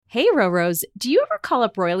Hey, Roros, do you ever call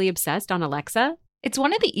up Royally Obsessed on Alexa? It's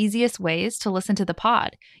one of the easiest ways to listen to the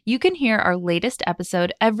pod. You can hear our latest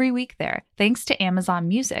episode every week there, thanks to Amazon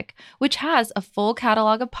Music, which has a full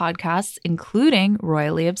catalog of podcasts, including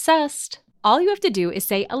Royally Obsessed. All you have to do is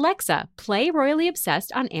say, Alexa, play Royally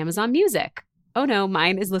Obsessed on Amazon Music. Oh no,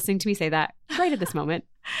 mine is listening to me say that right at this moment.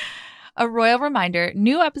 A royal reminder,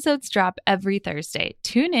 new episodes drop every Thursday.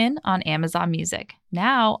 Tune in on Amazon Music.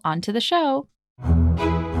 Now, on to the show.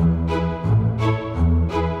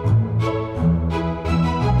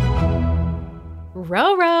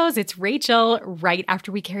 Rose, it's Rachel. Right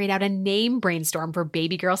after we carried out a name brainstorm for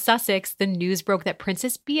baby girl Sussex, the news broke that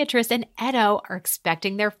Princess Beatrice and Edo are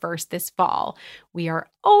expecting their first this fall. We are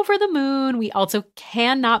over the moon. We also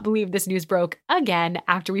cannot believe this news broke again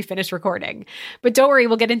after we finished recording. But don't worry,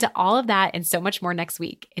 we'll get into all of that and so much more next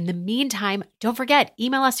week. In the meantime, don't forget,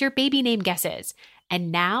 email us your baby name guesses.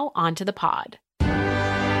 And now, on to the pod.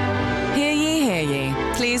 Hear ye, hear ye.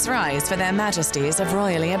 Please rise for their majesties of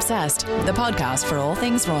Royally Obsessed, the podcast for all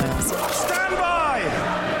things royals. Stand by!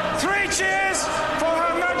 3 cheers for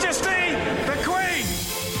Her Majesty, the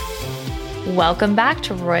Queen! Welcome back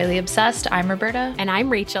to Royally Obsessed. I'm Roberta. And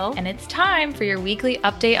I'm Rachel. And it's time for your weekly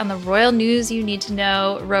update on the royal news you need to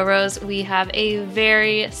know. Roros, we have a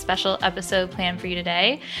very special episode planned for you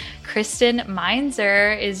today. Kristen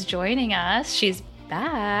Meinzer is joining us. She's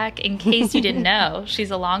back, in case you didn't know.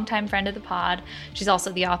 She's a longtime friend of the pod. She's also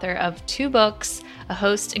the author of 2 books, a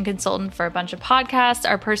host and consultant for a bunch of podcasts.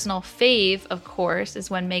 Our personal fave, of course, is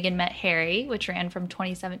When Meghan Met Harry, which ran from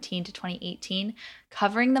 2017 to 2018,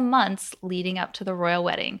 covering the months leading up to the royal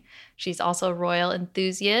wedding. She's also a royal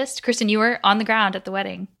enthusiast. Kristen, you were on the ground at the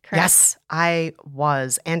wedding, correct? Yes, I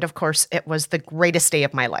was. And of course, it was the greatest day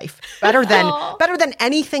of my life. Better than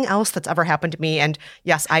anything else that's ever happened to me. And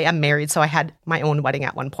yes, I am married, so I had my own wedding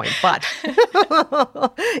at one point. But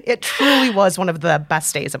it truly was one of the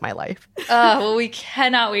best days of my life. Oh, well, we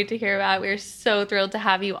cannot wait to hear about it. We're so thrilled to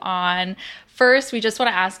have you on. First, we just want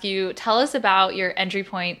to ask you, tell us about your entry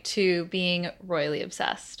point to being royally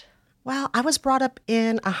obsessed. Well, I was brought up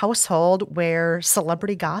in a household where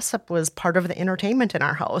celebrity gossip was part of the entertainment in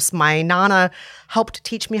our house. My Nana helped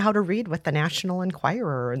teach me how to read with the National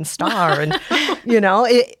Enquirer and Star. And,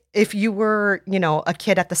 if you were, a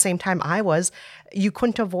kid at the same time I was, you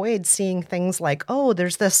couldn't avoid seeing things like, oh,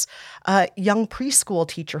 there's this young preschool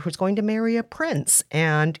teacher who's going to marry a prince.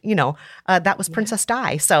 And, that was Princess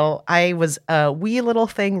Di. So I was a wee little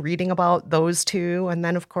thing reading about those two. And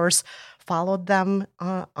then, of course, followed them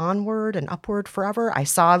onward and upward forever. I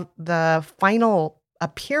saw the final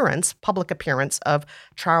public appearance of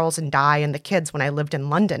Charles and Di and the kids when I lived in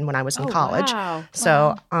London when I was in college. Wow.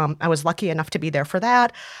 So I was lucky enough to be there for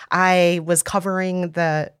that. I was covering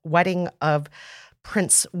the wedding of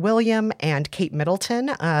Prince William and Kate Middleton.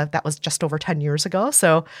 That was just over 10 years ago.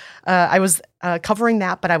 So I was covering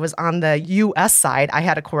that, but I was on the U.S. side. I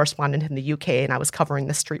had a correspondent in the U.K., and I was covering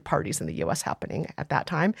the street parties in the U.S. happening at that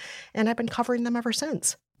time. And I've been covering them ever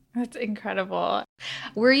since. That's incredible.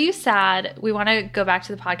 Were you sad? We want to go back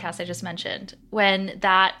to the podcast I just mentioned. When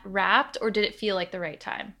that wrapped, or did it feel like the right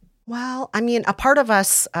time? Well, I mean, a part of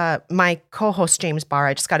us, my co-host James Barr,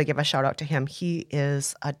 I just got to give a shout out to him. He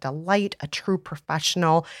is a delight, a true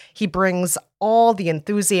professional. He brings all the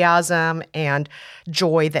enthusiasm and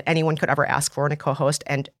joy that anyone could ever ask for in a co-host.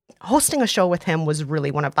 And hosting a show with him was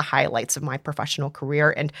really one of the highlights of my professional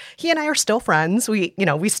career. And he and I are still friends. We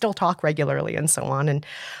still talk regularly and so on.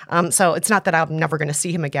 And so it's not that I'm never going to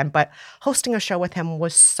see him again, but hosting a show with him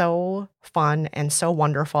was so fun and so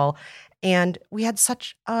wonderful. And we had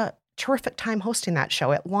such a terrific time hosting that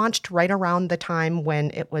show. It launched right around the time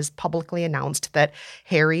when it was publicly announced that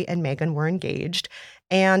Harry and Meghan were engaged.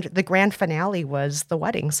 And the grand finale was the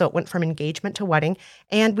wedding. So it went from engagement to wedding.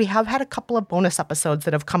 And we have had a couple of bonus episodes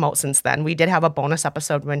that have come out since then. We did have a bonus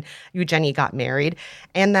episode when Eugenie got married.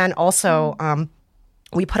 And then also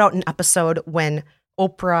we put out an episode when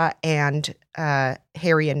Oprah and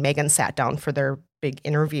Harry and Meghan sat down for their big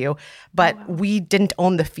interview, but we didn't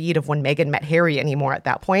own the feed of When Meghan Met Harry anymore at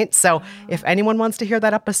that point. So if anyone wants to hear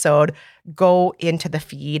that episode, go into the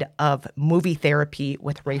feed of Movie Therapy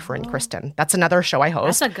with Rafer and Kristen. That's another show I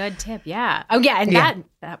host. That's a good tip, yeah. Oh, yeah, and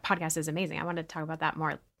that podcast is amazing. I want to talk about that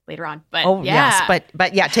more later on. But yes,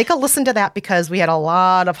 but yeah, take a listen to that because we had a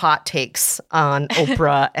lot of hot takes on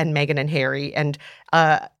Oprah and Meghan and Harry. And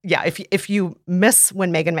if you miss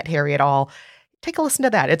When Meghan Met Harry at all, take a listen to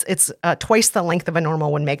that. It's twice the length of a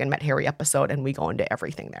normal When Meghan Met Harry episode, and we go into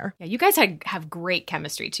everything there. Yeah, you guys have great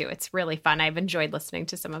chemistry too. It's really fun. I've enjoyed listening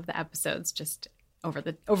to some of the episodes just over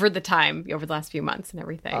the last few months and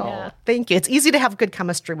everything. Oh, Yeah. thank you. It's easy to have good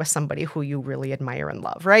chemistry with somebody who you really admire and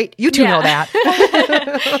love, right? You two know that.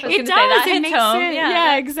 It does. that It hits makes home. it. Yeah.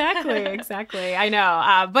 Yeah, exactly. I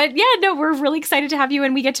know. But yeah, no, we're really excited to have you,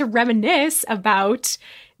 and we get to reminisce about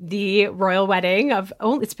the royal wedding of,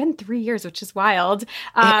 it's been 3 years, which is wild.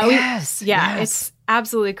 Yes. It's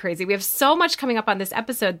absolutely crazy. We have so much coming up on this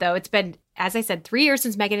episode, though. It's been, as I said, 3 years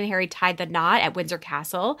since Meghan and Harry tied the knot at Windsor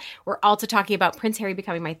Castle. We're also talking about Prince Harry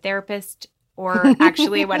becoming my therapist, or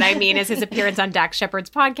actually what I mean is his appearance on Dax Shepard's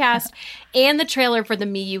podcast, and the trailer for The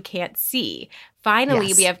Me You Can't See.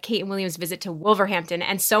 Finally, we have Kate and William's visit to Wolverhampton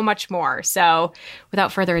and so much more. So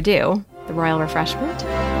without further ado, the royal refreshment.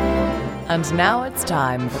 And now it's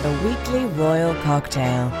time for the weekly royal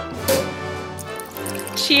cocktail.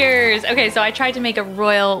 Cheers. Okay, so I tried to make a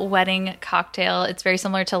royal wedding cocktail. It's very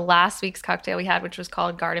similar to last week's cocktail we had, which was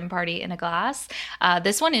called Garden Party in a Glass.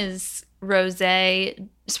 This one is rosé,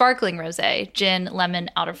 sparkling rosé, gin, lemon,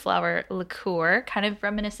 elderflower liqueur, kind of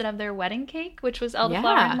reminiscent of their wedding cake, which was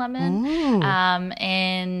elderflower and lemon.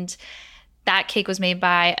 And that cake was made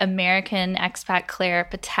by American expat Claire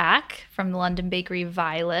Patak from the London bakery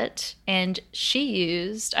Violet. And she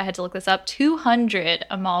used, I had to look this up, 200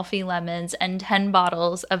 Amalfi lemons and 10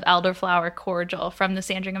 bottles of elderflower cordial from the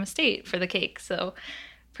Sandringham estate for the cake. So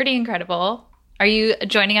pretty incredible. Are you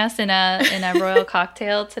joining us in a royal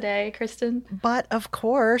cocktail today, Kristen? But of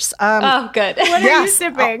course. Oh, good. What are you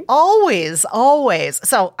sipping? Always.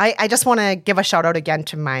 So I just want to give a shout out again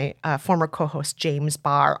to my former co-host, James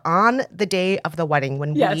Barr. On the day of the wedding,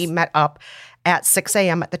 when we met up at 6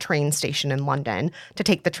 a.m. at the train station in London to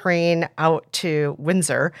take the train out to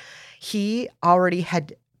Windsor, he already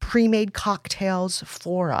had pre-made cocktails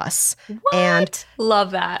for us. What? And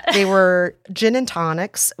love that. they were gin and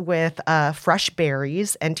tonics with fresh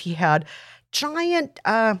berries, and he had giant,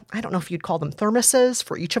 I don't know if you'd call them thermoses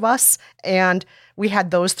for each of us, and we had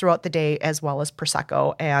those throughout the day as well as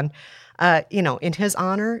Prosecco. And in his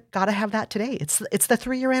honor, gotta have that today. It's the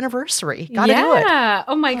 3-year anniversary. Gotta do it. Yeah.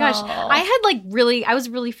 Oh my gosh. I was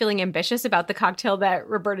really feeling ambitious about the cocktail that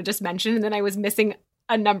Roberta just mentioned, and then I was missing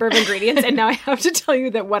a number of ingredients, and now I have to tell you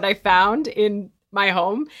that what I found in my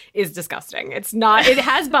home is disgusting. It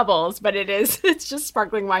has bubbles, but it's just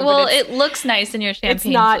sparkling wine. Well, but it looks nice in your champagne It's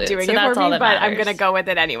not flute, doing so it that's for all me, that but I'm matters. going to go with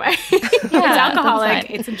it anyway. It's that's alcoholic.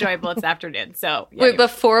 fine. It's enjoyable. It's afternoon. So Wait,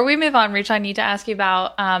 before we move on, Rachel, I need to ask you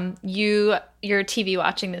about your TV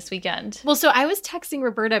watching this weekend. Well, so I was texting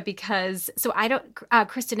Roberta because,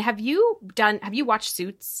 Kristen, have you watched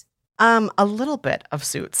Suits? A little bit of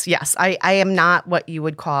Suits, yes. I am not what you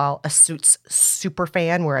would call a Suits super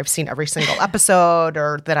fan where I've seen every single episode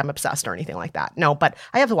or that I'm obsessed or anything like that. No, but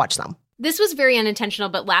I have to watch them. This was very unintentional,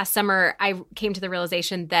 but last summer I came to the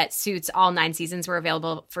realization that Suits, all 9 seasons, were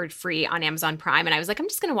available for free on Amazon Prime, and I was like, I'm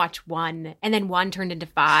just going to watch one, and then one turned into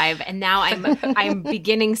 5, and now I'm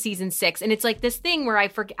beginning season 6, and it's like this thing where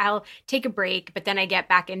I'll take a break, but then I get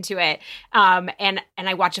back into it, and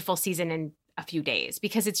I watch a full season in a few days,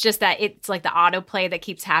 because it's just that it's like the autoplay that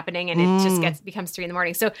keeps happening, and it just becomes 3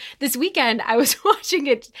 a.m. So this weekend I was watching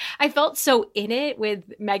it. I felt so in it with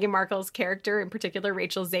Meghan Markle's character, in particular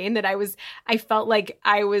Rachel Zane, that I felt like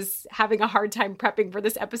I was having a hard time prepping for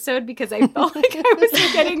this episode, because I felt like I was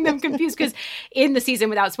getting them confused, because in the season,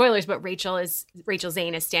 without spoilers, but Rachel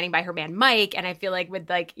Zane is standing by her man Mike, and I feel like with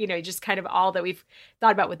just kind of all that we've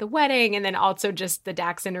thought about with the wedding, and then also just the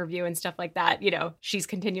Dax interview and stuff like that, she's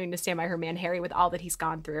continuing to stand by her man Harry with all that he's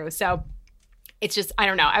gone through. So it's just, I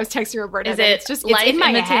don't know. I was texting Roberta. Is it it's life in my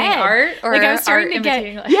imitating head. art, or I was starting art to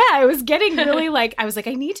imitating life? I was getting really I was like,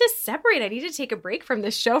 I need to separate. I need to take a break from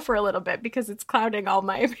this show for a little bit, because it's clouding all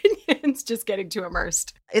my opinions, just getting too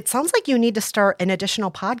immersed. It sounds like you need to start an additional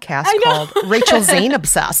podcast called Rachel Zane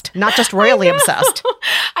Obsessed, not just royally obsessed.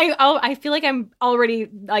 I feel like I'm already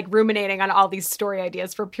ruminating on all these story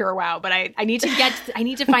ideas for Pure Wow, but I need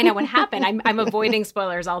to find out what happened. I'm avoiding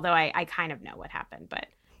spoilers, although I kind of know what happened, but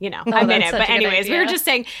I'm in it. But anyways, we were just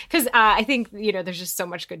saying, because I think, there's just so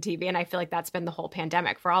much good TV, and I feel like that's been the whole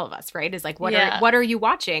pandemic for all of us, right? Is what are you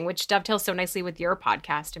watching? Which dovetails so nicely with your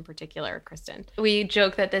podcast in particular, Kristen. We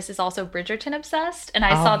joke that this is also Bridgerton obsessed, and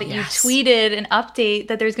I saw that you tweeted an update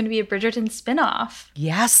that there's going to be a Bridgerton spinoff.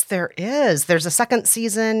 Yes, there is. There's a second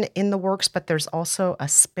season in the works, but there's also a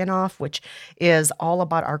spinoff, which is all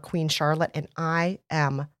about our Queen Charlotte, and I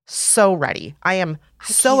am so ready. I am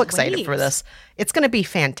so excited for this. It's going to be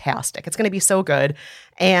fantastic. It's going to be so good.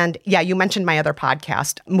 And yeah, you mentioned my other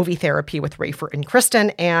podcast, Movie Therapy with Rayford and Kristen.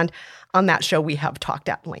 And on that show, we have talked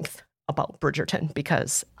at length about Bridgerton,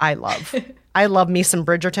 because I love me some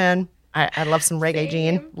Bridgerton. I love some reggae,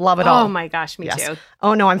 Jean. Love it all. Oh my gosh, me too.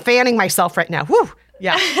 Oh no, I'm fanning myself right now. Woo!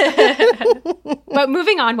 Yeah. But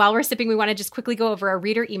moving on, while we're sipping, we want to just quickly go over a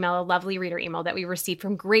reader email, a lovely reader email that we received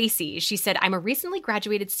from Gracie. She said, I'm a recently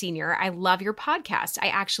graduated senior. I love your podcast. I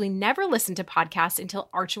actually never listened to podcasts until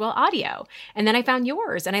Archewell Audio. And then I found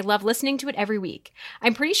yours, and I love listening to it every week.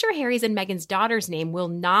 I'm pretty sure Harry's and Meghan's daughter's name will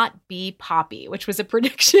not be Poppy, which was a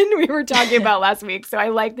prediction we were talking about last week. So I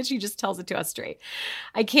like that she just tells it to us straight.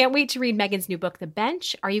 I can't wait to read Meghan's new book, The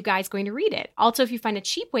Bench. Are you guys going to read it? Also, if you find a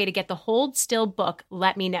cheap way to get the Hold Still book,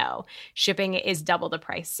 let me know. Shipping is double the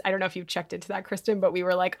price. I don't know if you've checked into that, Kristen, but we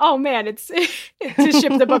were like, oh man, it's to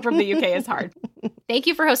ship the book from the UK is hard. Thank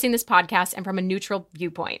you for hosting this podcast and from a neutral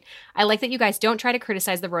viewpoint. I like that you guys don't try to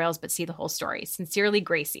criticize the royals, but see the whole story. Sincerely,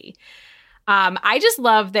 Gracie. I just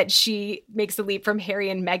love that she makes the leap from Harry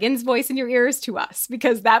and Meghan's voice in your ears to us,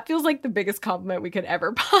 because that feels like the biggest compliment we could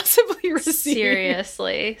ever possibly receive.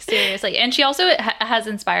 Seriously. And she also has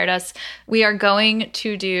inspired us. We are going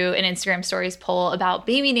to do an Instagram stories poll about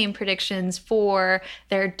baby name predictions for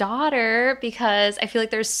their daughter, because I feel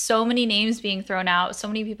like there's so many names being thrown out. So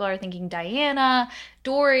many people are thinking Diana,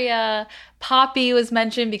 Doria, Poppy was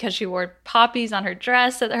mentioned because she wore poppies on her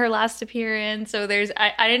dress at her last appearance. So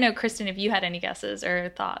I didn't know, Kristen, if you had any guesses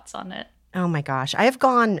or thoughts on it. Oh my gosh. I have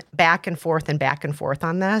gone back and forth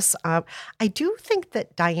on this. I do think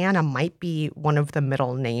that Diana might be one of the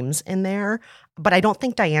middle names in there, but I don't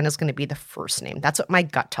think Diana's going to be the first name. That's what my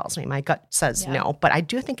gut tells me. My gut says no, but I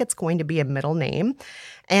do think it's going to be a middle name.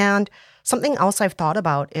 And something else I've thought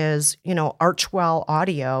about is, Archewell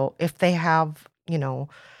Audio, if they have,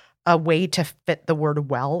 a way to fit the word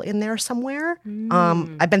well in there somewhere.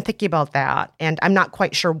 I've been thinking about that, and I'm not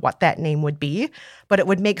quite sure what that name would be, but it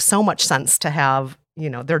would make so much sense to have,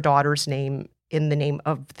 their daughter's name in the name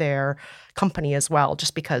of their company as well,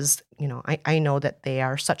 just because, I know that they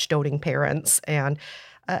are such doting parents, and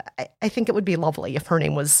I think it would be lovely if her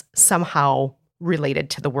name was somehow related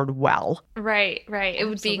to the word well. Right. It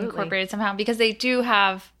would be incorporated somehow, because they do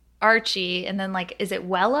have Archie, and then is it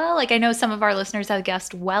Wella? I know some of our listeners have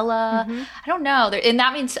guessed Wella. I don't know. And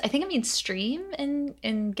that means, I think it means stream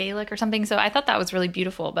in Gaelic or something. So I thought that was really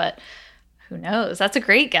beautiful, but who knows? That's a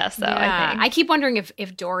great guess though, I think. I keep wondering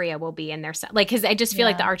if Doria will be in there. Because I just feel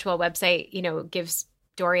like the Archewell website, gives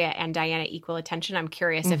Doria and Diana equal attention. I'm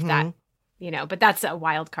curious if that, but that's a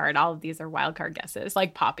wild card. All of these are wild card guesses,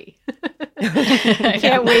 like Poppy.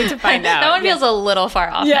 Can't wait to find out. That one feels a little far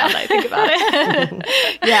off now that I think about it.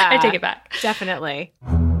 I take it back. Definitely.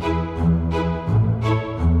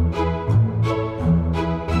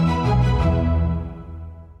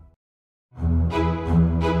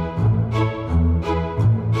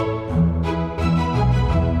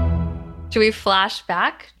 Should we flash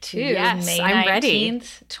back to May 19th, ready.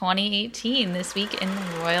 2018, this week in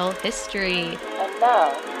royal history? And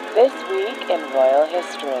now, this week in royal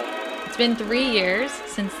history. It's been 3 years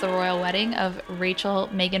since the royal wedding of Rachel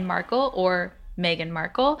Meghan Markle, or Meghan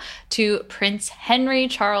Markle, to Prince Henry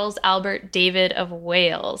Charles Albert David of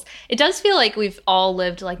Wales. It does feel like we've all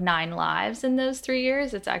lived 9 lives in those 3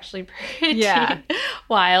 years. It's actually pretty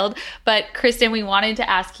wild. But Kristen, we wanted to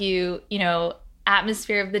ask you,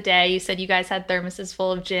 atmosphere of the day. You said you guys had thermoses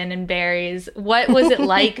full of gin and berries. What was it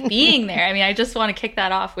like being there? I mean, I just want to kick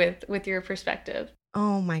that off with your perspective.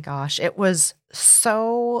 Oh my gosh. It was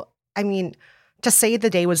so, to say the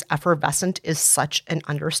day was effervescent is such an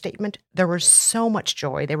understatement. There was so much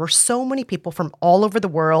joy. There were so many people from all over the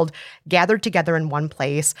world gathered together in one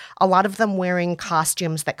place, a lot of them wearing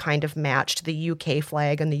costumes that kind of matched the UK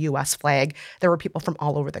flag and the US flag. There were people from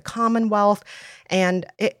all over the Commonwealth, and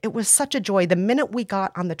it was such a joy. The minute we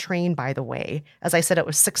got on the train, by the way, as I said, it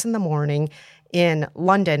was 6 a.m. in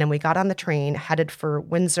London, and we got on the train headed for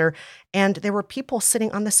Windsor, and there were people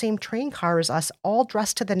sitting on the same train car as us, all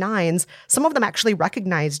dressed to the nines. Some of them actually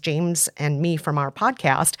recognized James and me from our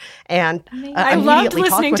podcast, and I loved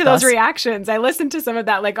listening to those reactions. I listened to some of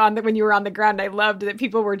that when you were on the ground. I loved that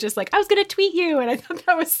people were just like, I was going to tweet you, and I thought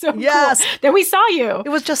that was so cool. Then we saw you. It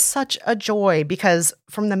was just such a joy, because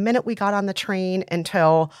from the minute we got on the train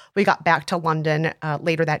until we got back to London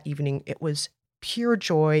later that evening, it was pure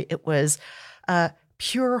joy. It was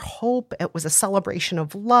pure hope. It was a celebration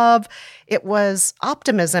of love. It was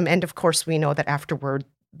optimism. And of course, we know that afterward,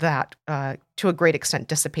 that to a great extent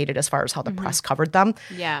dissipated as far as how the press covered them.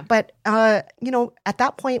 Yeah. But, at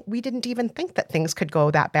that point, we didn't even think that things could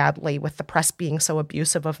go that badly with the press being so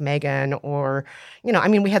abusive of Meghan or,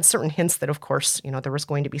 we had certain hints that, of course, there was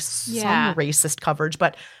going to be some racist coverage,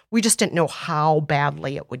 but we just didn't know how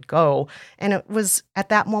badly it would go. And it was at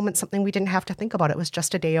that moment something we didn't have to think about. It was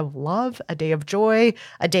just a day of love, a day of joy,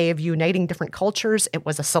 a day of uniting different cultures. It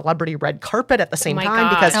was a celebrity red carpet at the same time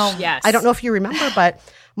because I don't know if you remember, but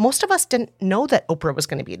most of us didn't know that Oprah was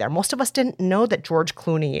going to be there. Most of us didn't know that George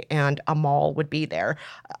Clooney and Amal would be there.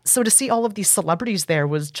 So to see all of these celebrities there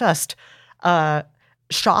was just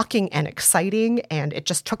shocking and exciting, and it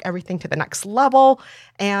just took everything to the next level.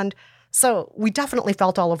 And so we definitely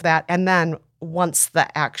felt all of that. And then once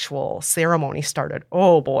the actual ceremony started,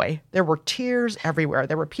 oh boy, there were tears everywhere.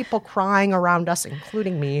 There were people crying around us,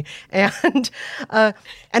 including me. And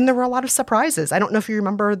there were a lot of surprises. I don't know if you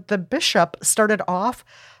remember, the bishop started off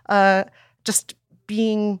just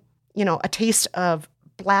being, a taste of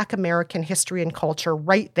Black American history and culture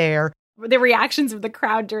right there. The reactions of the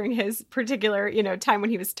crowd during his particular, time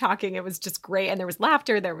when he was talking, it was just great. And there was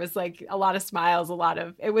laughter. There was like a lot of smiles,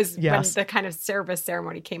 it was when the kind of service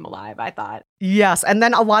ceremony came alive, I thought. Yes. And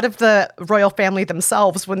then a lot of the royal family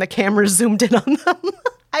themselves, when the cameras zoomed in on them,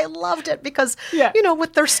 I loved it because,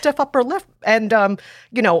 with their stiff upper lip and,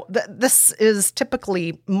 this is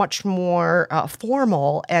typically much more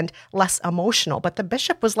formal and less emotional. But the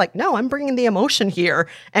bishop was like, no, I'm bringing the emotion here.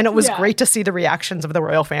 And it was great to see the reactions of the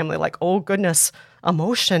royal family like, oh, goodness,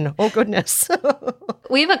 emotion. Oh, goodness.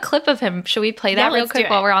 We have a clip of him. Should we play that real quick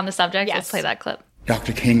while we're on the subject? Yes. Let's play that clip.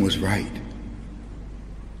 Dr. King was right.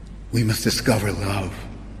 We must discover love,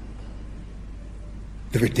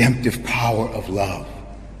 the redemptive power of love.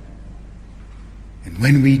 And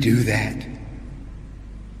when we do that,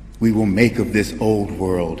 we will make of this old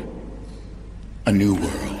world a new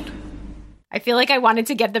world. I feel like I wanted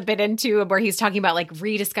to get the bit into where he's talking about like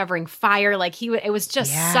rediscovering fire. Like it was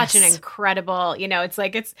just such an incredible, you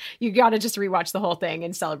got to just rewatch the whole thing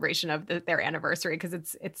in celebration of their anniversary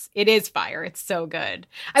because it is fire. It's so good.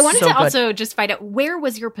 I wanted to also just find out, where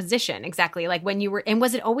was your position exactly? Like when you were, and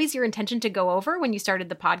was it always your intention to go over when you started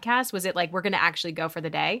the podcast? Was it like, we're going to actually go for the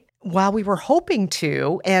day? Well, we were hoping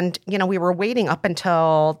to, and, we were waiting up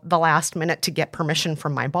until the last minute to get permission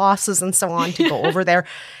from my bosses and so on to go over there.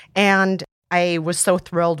 And I was so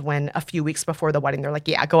thrilled when a few weeks before the wedding, they're like,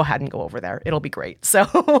 yeah, go ahead and go over there. It'll be great. So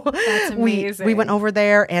that's amazing. We went over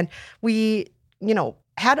there and we,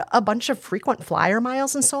 had a bunch of frequent flyer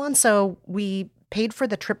miles and so on. So we paid for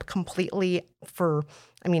the trip completely for,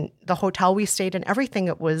 the hotel we stayed in, everything.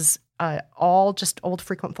 It was all just old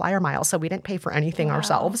frequent flyer miles. So we didn't pay for anything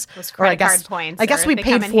ourselves. Those credit card points. I guess we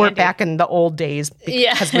paid for it back in the old days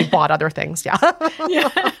because we bought other things. Yeah.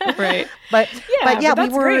 Right. But we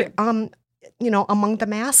were, great. Among the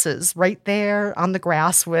masses right there on the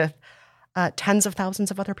grass with tens of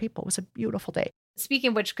thousands of other people. It was a beautiful day. Speaking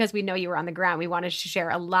of which, because we know you were on the ground, we wanted to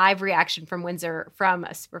share a live reaction from Windsor from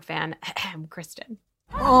a super fan, Kristen.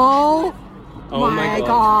 Oh my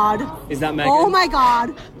God. Is that Meghan? Oh my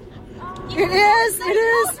God. It is.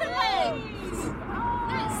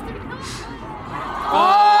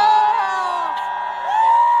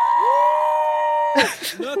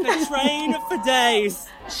 Look, a train for days.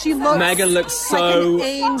 She looks Meghan looks so like an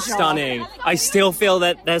angel. stunning. I still feel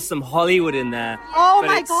that there's some Hollywood in there. Oh but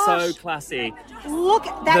my it's gosh. so classy. Look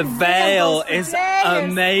at that. The veil goes is for days.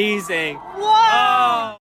 amazing. Whoa.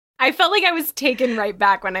 Oh. I felt like I was taken right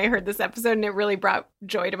back when I heard this episode, and it really brought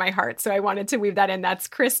joy to my heart. So I wanted to weave that in. That's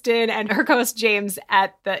Kristen and her co-host James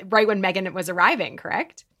right when Meghan was arriving,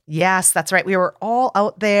 correct? Yes, that's right. We were all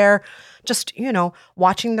out there just,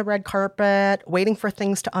 watching the red carpet, waiting for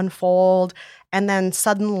things to unfold. And then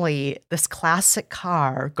suddenly this classic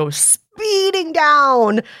car goes speeding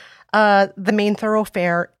down the main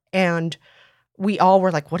thoroughfare. And we all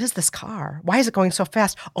were like, what is this car? Why is it going so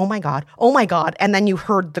fast? Oh my God. Oh my God. And then you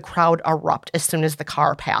heard the crowd erupt as soon as the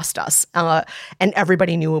car passed us. And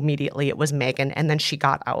everybody knew immediately it was Meghan. And then she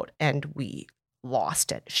got out and we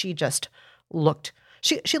lost it. She just looked...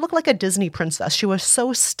 She looked like a Disney princess. She was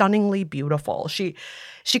so stunningly beautiful. She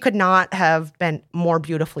could not have been more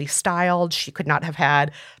beautifully styled. She could not have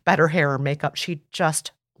had better hair or makeup. She just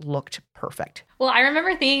looked perfect. Well, I remember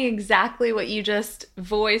thinking exactly what you just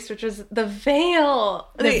voiced, which was the veil.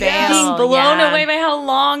 The veil, being blown yeah. away by how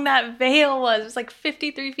long that veil was. It was like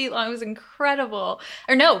 53 feet long. It was incredible.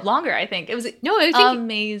 Or no, longer, I think. It was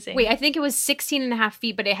amazing. Wait, I think it was 16 and a half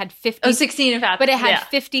feet, but it had 50. Oh, 16 and a half. But it had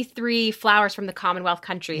 53 flowers from the Commonwealth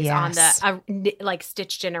countries on Yes. the, like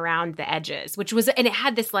stitched in around the edges, which was, and it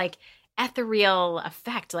had this like ethereal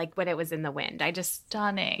effect, like when it was in the wind.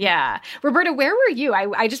 Stunning. Yeah. Roberta, where were you?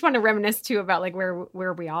 I just want to reminisce too about like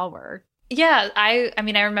where we all were. Yeah, I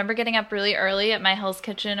mean, I remember getting up really early at my Hell's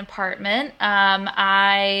Kitchen apartment.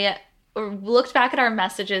 I looked back at our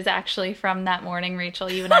messages actually from that morning, Rachel.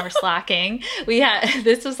 You and I were slacking.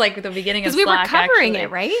 This was like the beginning of Slack. Because we were covering actually.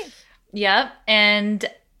 it, right? Yep. And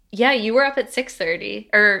yeah, you were up at 6:30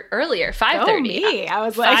 or earlier, 5:30. Oh, me. I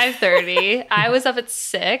was like 5:30. I was up at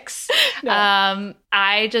 6. No.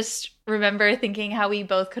 I just remember thinking how we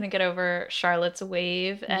both couldn't get over Charlotte's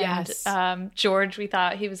wave. And George, we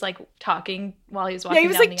thought he was like talking while he was walking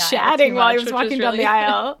down the aisle. Yeah, he was like chatting while he was walking down the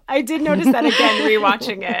aisle. I did notice that again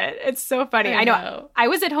rewatching it. It's so funny. I know. I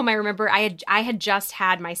was at home. I remember I had just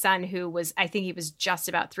had my son, who was, I think he was just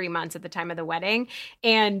about 3 months at the time of the wedding.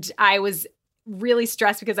 And I was really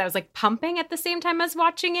stressed because I was like pumping at the same time as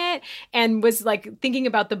watching it, and was like thinking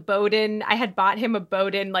about the Bowden. I had bought him a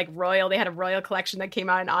Bowden like Royal. They had a Royal collection that came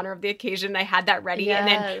out in honor of the occasion. I had that ready. Yes. And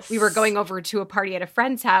then we were going over to a party at a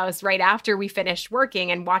friend's house right after we finished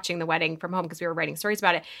working and watching the wedding from home because we were writing stories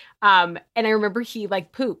about it. And I remember he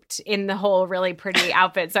like pooped in the whole really pretty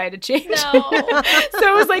outfit, so I had to change. No.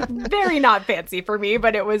 So it was like very not fancy for me,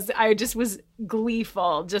 but I just was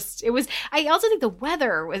gleeful. I also think the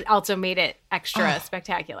weather also made it extra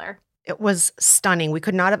spectacular. It was stunning. We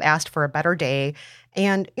could not have asked for a better day.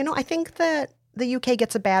 And, I think that the UK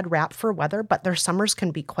gets a bad rap for weather, but their summers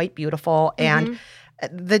can be quite beautiful. And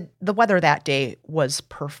the weather that day was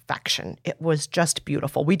perfection. It was just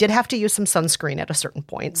beautiful. We did have to use some sunscreen at a certain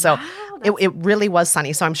point. So it really was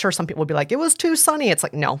sunny. So I'm sure some people would be like, it was too sunny. It's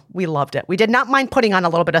like, no, we loved it. We did not mind putting on a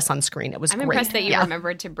little bit of sunscreen. It was great. I'm impressed that you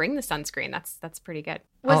remembered to bring the sunscreen. That's pretty good.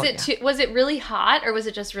 Was it really hot, or was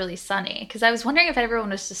it just really sunny? Because I was wondering if everyone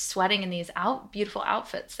was just sweating in these beautiful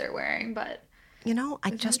outfits they're wearing, but... I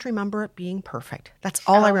just remember it being perfect. That's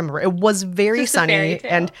all I remember. It was very sunny,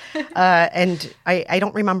 and I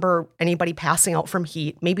don't remember anybody passing out from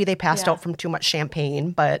heat. Maybe they passed out from too much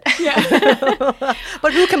champagne, but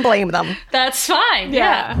but who can blame them? That's fine.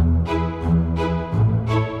 Yeah.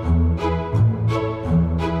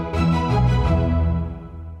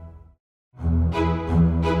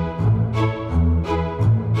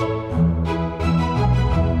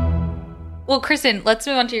 Well, Kristen, let's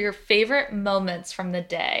move on to your favorite moments from the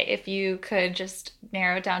day. If you could just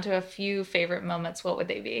narrow it down to a few favorite moments, what would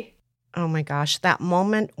they be? Oh my gosh, that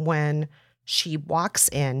moment when she walks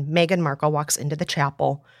in, Meghan Markle walks into the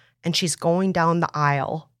chapel, and she's going down the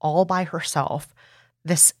aisle all by herself.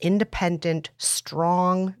 This independent,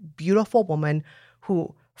 strong, beautiful woman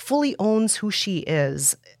who fully owns who she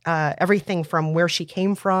is, everything from where she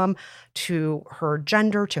came from to her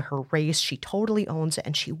gender to her race. She totally owns it,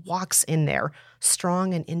 and she walks in there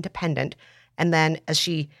strong and independent. And then as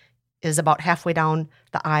she is about halfway down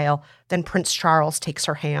the aisle, then Prince Charles takes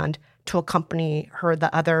her hand to accompany her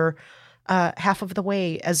the other half of the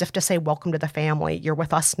way, as if to say, welcome to the family. You're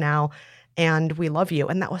with us now, and we love you.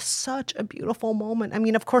 And that was such a beautiful moment. I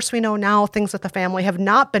mean, of course, we know now things with the family have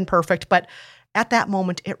not been perfect, but at that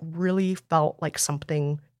moment, it really felt like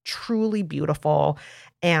something truly beautiful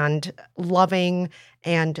and loving.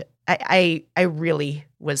 And I really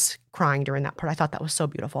was crying during that part. I thought that was so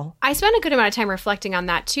beautiful. I spent a good amount of time reflecting on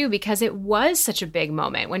that too, because it was such a big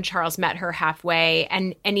moment when Charles met her halfway,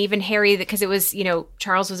 and even Harry, because it was,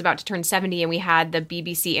 Charles was about to turn 70, and we had the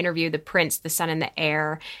BBC interview, The Prince, the Son and the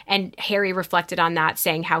Heir, and Harry reflected on that,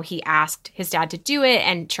 saying how he asked his dad to do it,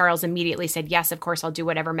 and Charles immediately said, yes, of course, I'll do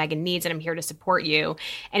whatever Meghan needs, and I'm here to support you.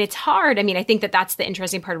 And it's hard. I mean, I think that's the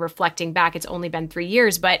interesting part of reflecting back. It's only been 3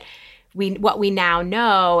 years, but what we now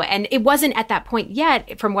know, and it wasn't at that point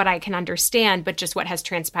yet, from what I can understand, but just what has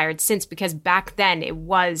transpired since, because back then it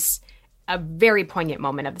was a very poignant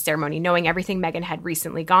moment of the ceremony, knowing everything Meghan had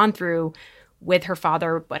recently gone through with her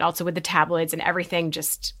father, but also with the tabloids and everything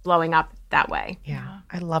just blowing up that way. Yeah,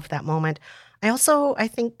 I love that moment. I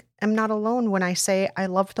think I'm not alone when I say I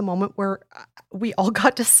loved the moment where we all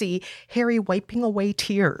got to see Harry wiping away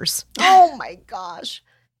tears. Oh my gosh.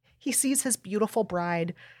 He sees his beautiful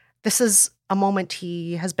bride. This is a moment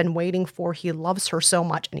he has been waiting for. He loves her so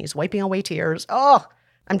much, and he's wiping away tears. Oh,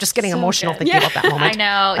 I'm just getting emotional thinking about that moment. I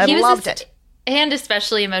know. I loved it. And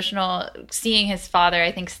especially emotional seeing his father,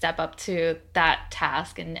 I think, step up to that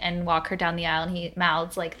task and walk her down the aisle. And he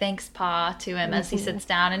mouths like, thanks, Pa, to him as he sits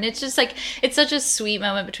down. And it's just like, it's such a sweet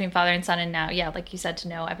moment between father and son. And now, like you said, to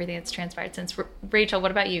know everything that's transpired since. Rachel,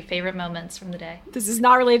 what about you? Favorite moments from the day? This is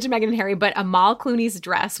not related to Meghan and Harry, but Amal Clooney's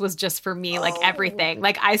dress was just for me, like everything.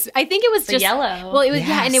 Like I think it was the just yellow. Well, it was,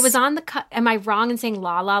 and it was on the cut. Am I wrong in saying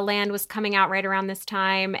La La Land was coming out right around this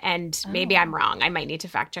time? And maybe I'm wrong. I might need to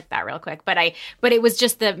fact check that real quick. But way. But it was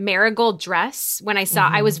just the marigold dress. When I saw,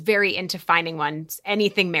 I was very into finding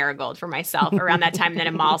anything marigold for myself around that time. And then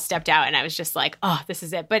Amal stepped out and I was just like, oh, this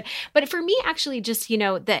is it. But for me, actually, just,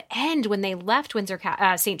 the end when they left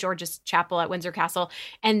St. George's Chapel at Windsor Castle,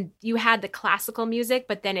 and you had the classical music,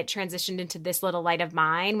 but then it transitioned into This Little Light of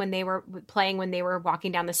Mine when they were playing, when they were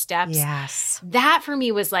walking down the steps. Yes. That for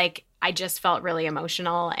me was like, I just felt really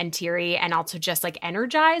emotional and teary and also just like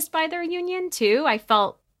energized by their union too. I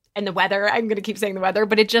felt, and the weather, I'm going to keep saying the weather,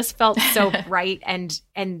 but it just felt so bright and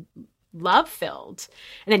love filled.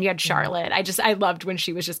 And then you had Charlotte. I loved when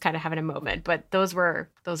she was just kind of having a moment, but those were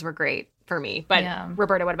great for me. But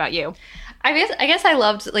Roberta, what about you? I guess I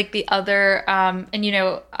loved like the other,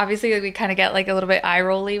 and obviously we kind of get like a little bit eye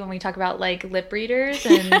rolly when we talk about like lip readers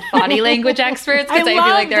and body language experts, because I feel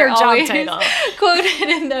like they're always quoted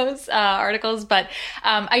in those articles. But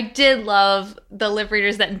I did love the lip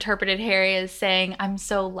readers that interpreted Harry as saying, "I'm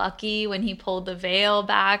so lucky," when he pulled the veil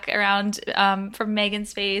back around from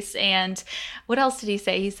Meghan's face. And what else did he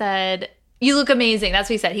say? He said, "You look amazing." That's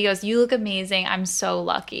what he said. He goes, "You look amazing. I'm so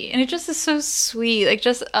lucky." And it just is so sweet. Like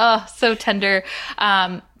just, so tender.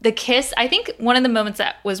 The kiss, I think one of the moments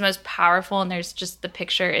that was most powerful, and there's just the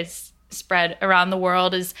picture is spread around the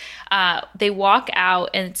world, is they walk out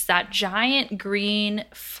and it's that giant green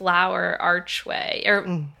flower archway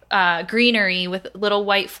or greenery with little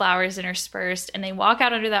white flowers interspersed. And they walk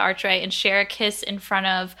out under that archway and share a kiss in front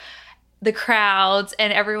of the crowds,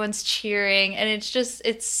 and everyone's cheering, and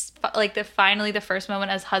it's like finally the first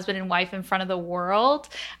moment as husband and wife in front of the world.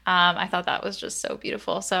 I thought that was just so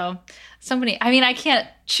beautiful. So many. I mean, I can't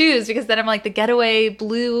choose because then I'm like the getaway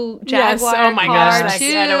blue Jaguar. Yes. Oh my gosh, that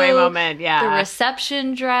getaway moment. Yeah, the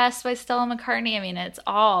reception dress by Stella McCartney. I mean, it's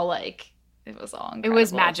all like. It was all incredible. It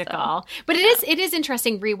was magical. So. But it is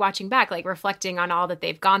interesting rewatching back, like reflecting on all that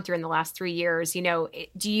they've gone through in the last 3 years.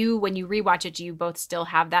 Do you, when you rewatch it, do you both still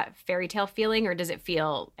have that fairy tale feeling, or does it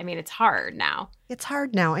feel, I mean, it's hard now? It's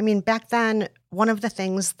hard now. I mean, back then, one of the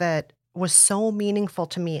things that was so meaningful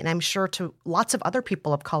to me, and I'm sure to lots of other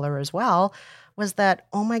people of color as well, was that,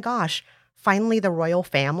 oh my gosh, finally the royal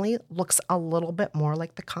family looks a little bit more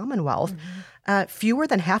like the Commonwealth. Fewer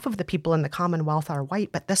than half of the people in the Commonwealth are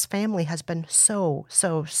white, but this family has been so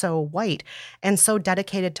white and so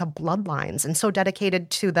dedicated to bloodlines and so dedicated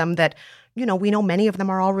to them that, we know many of them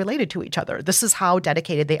are all related to each other. This is how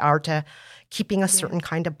dedicated they are to keeping a certain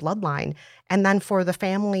kind of bloodline. And then for the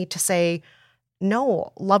family to say,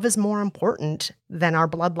 no, love is more important than our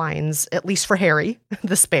bloodlines, at least for Harry,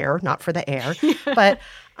 the spare, not for the heir. But,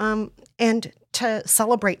 and to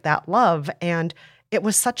celebrate that love. And it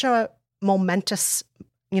was such a momentous,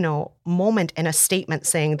 moment and a statement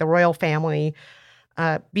saying the royal family,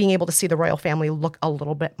 being able to see the royal family look a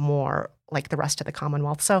little bit more like the rest of the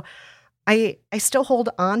Commonwealth. So I still hold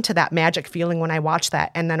on to that magic feeling when I watch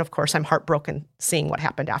that. And then, of course, I'm heartbroken seeing what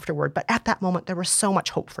happened afterward. But at that moment, there was so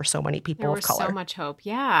much hope for so many people of color. There was so much hope.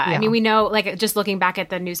 Yeah. I mean, we know, like, just looking back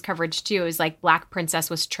at the news coverage, too, is like Black Princess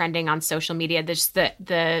was trending on social media. There's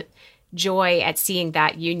the joy at seeing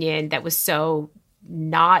that union that was so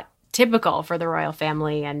not typical for the royal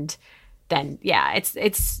family. And then, yeah,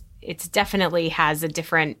 it's definitely has a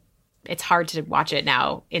different. It's hard to watch it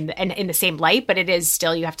now in the same light, but it is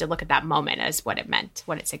still, you have to look at that moment as what it meant,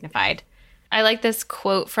 what it signified. I like this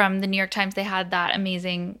quote from the New York Times. They had that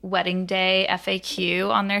amazing wedding day FAQ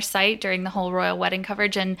on their site during the whole royal wedding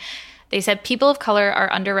coverage. And they said, people of color are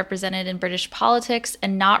underrepresented in British politics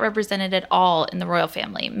and not represented at all in the royal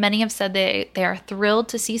family. Many have said they are thrilled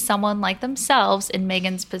to see someone like themselves in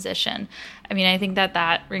Meghan's position. I mean, I think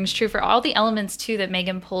that rings true for all the elements, too, that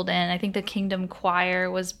Meghan pulled in. I think the Kingdom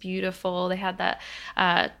Choir was beautiful. They had that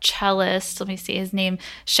cellist. Let me see his name.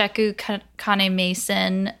 Sheku Kane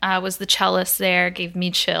Mason was the cellist there. Gave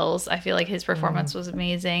me chills. I feel like his performance was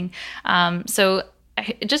amazing.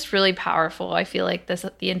 Just really powerful. I feel like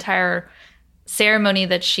the entire ceremony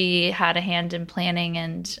that she had a hand in planning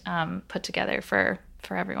and put together for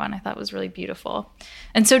everyone, I thought was really beautiful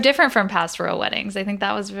and so different from past royal weddings. I think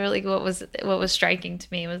that was really what was striking to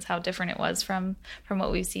me, was how different it was from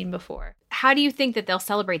what we've seen before. How do you think that they'll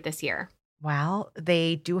celebrate this year? Well,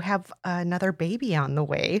 they do have another baby on the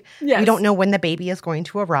way. Yes. We don't know when the baby is going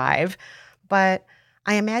to arrive, but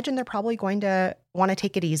I imagine they're probably going to want to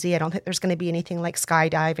take it easy. I don't think there's going to be anything like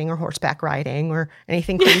skydiving or horseback riding or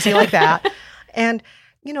anything crazy like that. And,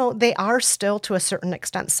 they are still to a certain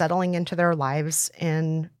extent settling into their lives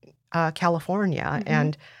in California. Mm-hmm.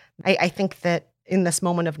 And I think that in this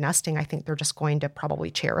moment of nesting, I think they're just going to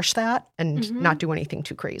probably cherish that and not do anything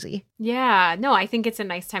too crazy. Yeah. No, I think it's a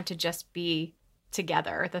nice time to just be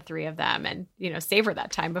together, the three of them, and, savor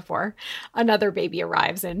that time before another baby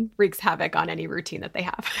arrives and wreaks havoc on any routine that they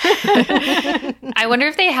have. I wonder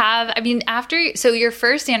if they have, so your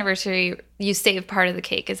first anniversary, you save part of the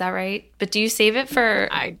cake. Is that right? But do you save it for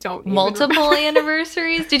multiple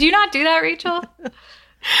anniversaries? Did you not do that, Rachel?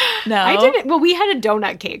 No. I didn't. Well, we had a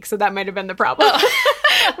donut cake, so that might have been the problem.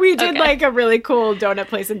 We did like a really cool donut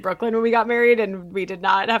place in Brooklyn when we got married, and we did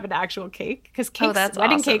not have an actual cake because wedding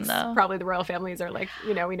awesome, cakes, though. probably the royal families are like,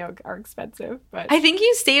 we know are expensive. But I think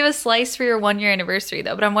you save a slice for your 1-year anniversary,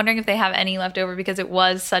 though. But I'm wondering if they have any left over because it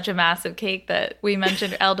was such a massive cake that we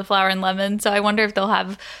mentioned elderflower and lemon. So I wonder if they'll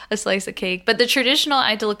have a slice of cake. But I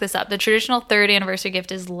had to look this up. The traditional 3rd anniversary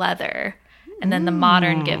gift is leather. And then the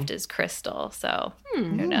modern gift is crystal. So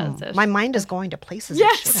who knows? My mind is going to places it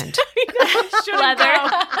shouldn't. Leather.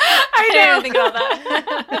 I didn't think about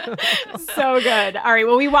that. So good. All right.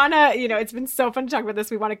 Well, we want to, it's been so fun to talk about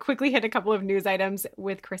this. We want to quickly hit a couple of news items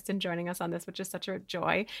with Kristen joining us on this, which is such a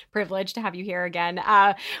joy, privilege to have you here again.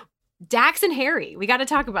 Dax and Harry, we got to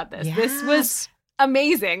talk about this. Yes. This was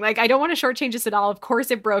amazing. Like, I don't want to shortchange this at all. Of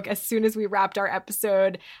course, it broke as soon as we wrapped our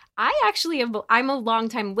episode. I'm a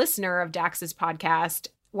longtime listener of Dax's podcast.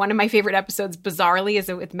 One of my favorite episodes, bizarrely, is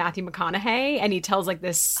with Matthew McConaughey. And he tells like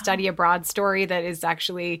this study abroad story that is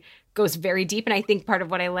actually goes very deep. And I think part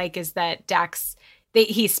of what I like is that Dax,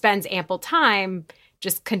 he spends ample time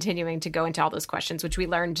just continuing to go into all those questions, which we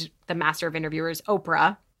learned the master of interviewers,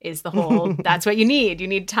 Oprah, is the whole, that's what you need. You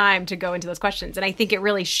need time to go into those questions. And I think it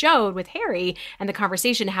really showed with Harry and the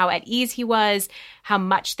conversation how at ease he was, how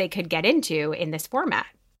much they could get into in this format.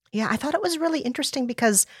 Yeah, I thought it was really interesting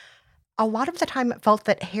because a lot of the time it felt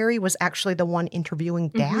that Harry was actually the one interviewing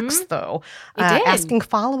Dax, though, asking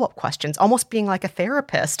follow-up questions, almost being like a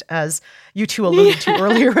therapist, as you two alluded to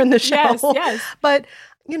earlier in the show. Yes. But,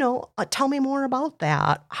 tell me more about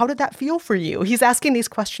that. How did that feel for you? He's asking these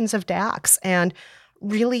questions of Dax and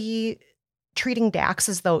really treating Dax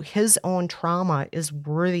as though his own trauma is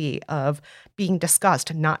worthy of being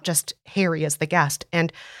discussed, not just Harry as the guest.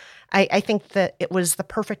 And I think that it was the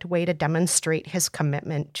perfect way to demonstrate his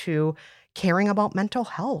commitment to caring about mental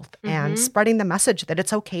health and spreading the message that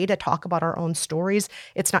it's okay to talk about our own stories.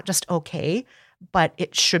 It's not just okay, but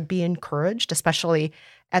it should be encouraged, especially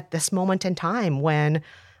at this moment in time when,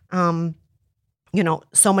 so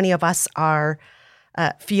many of us are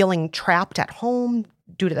feeling trapped at home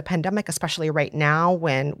due to the pandemic, especially right now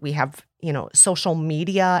when we have, social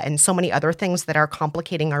media and so many other things that are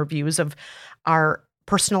complicating our views of our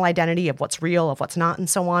personal identity, of what's real, of what's not, and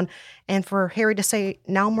so on. And for Harry to say,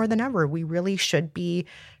 now more than ever, we really should be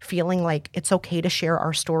feeling like it's okay to share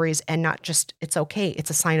our stories, and not just it's okay, it's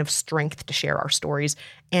a sign of strength to share our stories,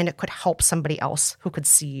 and it could help somebody else who could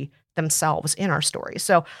see themselves in our stories.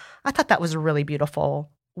 So I thought that was a really beautiful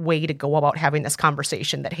way to go about having this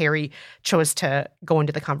conversation, that Harry chose to go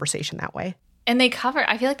into the conversation that way. And I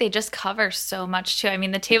feel like they just cover so much too. I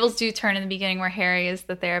mean, the tables do turn in the beginning where Harry is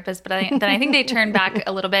the therapist, but then I think they turn back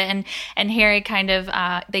a little bit, and Harry kind of,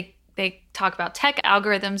 they talk about tech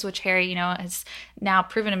algorithms, which Harry, has now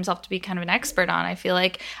proven himself to be kind of an expert on. I feel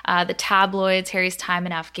like the tabloids, Harry's time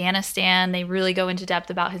in Afghanistan, they really go into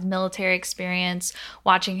depth about his military experience,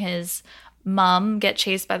 watching his mom get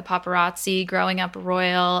chased by the paparazzi, growing up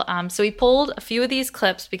royal. So we pulled a few of these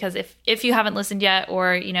clips because if you haven't listened yet,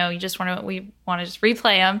 or we want to just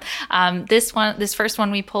replay them. This first one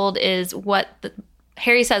we pulled is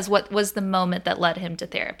Harry says what was the moment that led him to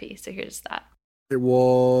therapy. So here's that. It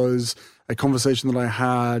was a conversation that I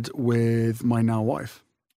had with my now wife.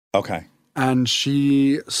 Okay. And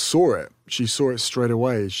she saw it. She saw it straight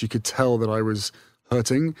away. She could tell that I was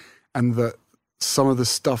hurting, and that some of the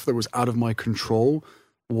stuff that was out of my control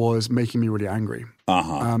was making me really angry.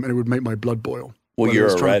 And it would make my blood boil. Well, you're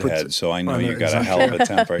a redhead, so I know you got a hell of a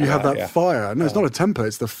temper. You have that fire. No, it's not a temper,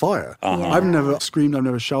 it's the fire. I've never screamed, I've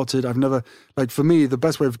never shouted, for me, the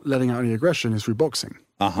best way of letting out any aggression is through boxing.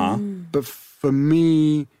 But for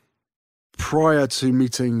me, prior to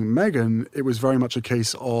meeting Meghan, it was very much a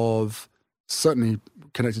case of, certainly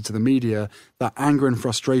connected to the media, that anger and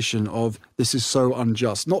frustration of, this is so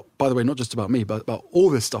unjust. Not, by the way, not just about me, but about all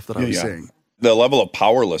this stuff that I was seeing. The level of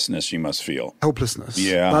powerlessness you must feel. Helplessness.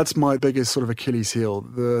 Yeah. That's my biggest sort of Achilles heel.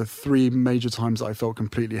 The 3 major times that I felt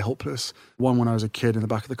completely helpless. 1, when I was a kid in the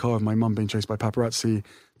back of the car with my mum being chased by paparazzi.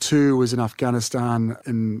 2 was in Afghanistan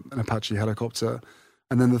in an Apache helicopter.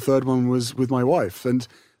 And then the 3rd one was with my wife. And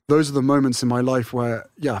those are the moments in my life where,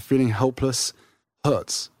 feeling helpless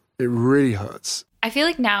hurts. It really hurts. I feel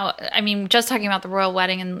like now, just talking about the royal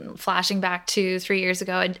wedding and flashing back to 3 years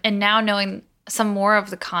ago, and now knowing some more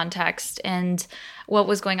of the context and what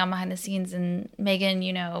was going on behind the scenes, and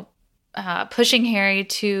Meghan, pushing Harry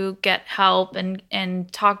to get help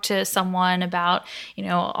and talk to someone about,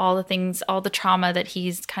 all the things, all the trauma that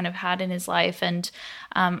he's kind of had in his life. And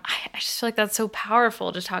I just feel like that's so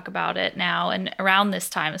powerful to talk about it now and around this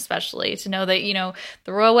time, especially to know that,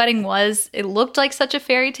 the royal wedding it looked like such a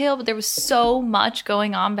fairy tale, but there was so much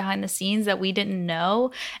going on behind the scenes that we didn't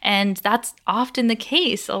know. And that's often the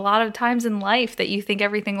case a lot of times in life, that you think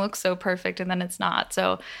everything looks so perfect and then it's not.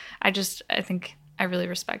 So I think I really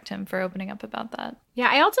respect him for opening up about that. Yeah,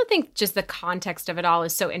 I also think just the context of it all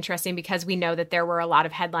is so interesting, because we know that there were a lot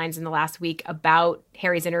of headlines in the last week about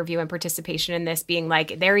Harry's interview and participation in this, being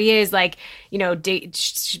like, there he is, like,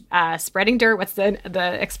 spreading dirt. What's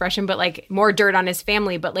the expression? But like more dirt on his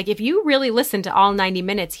family. But like, if you really listen to all 90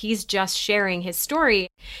 minutes, he's just sharing his story.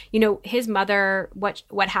 His mother, what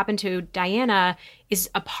happened to Diana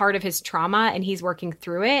is a part of his trauma, and he's working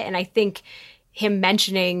through it. And I think him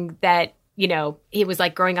mentioning that, he was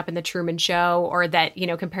like growing up in the Truman Show, or that,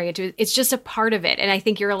 comparing it to, it's just a part of it. And I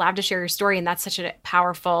think you're allowed to share your story. And that's such a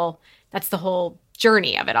powerful, that's the whole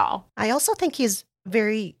journey of it all. I also think he's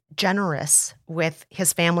very generous with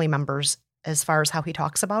his family members as far as how he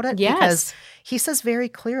talks about it. Yes. Because he says very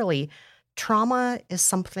clearly, trauma is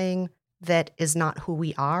something that is not who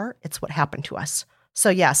we are. It's what happened to us. So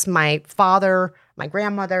yes, my father, my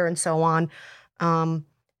grandmother, and so on,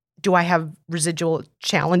 do I have residual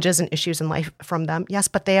challenges and issues in life from them? Yes,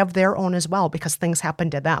 but they have their own as well, because things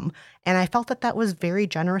happen to them. And I felt that was very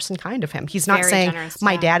generous and kind of him. He's not saying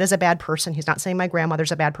my dad is a bad person. He's not saying my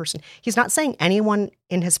grandmother's a bad person. He's not saying anyone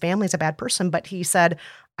in his family is a bad person, but he said,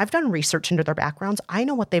 I've done research into their backgrounds. I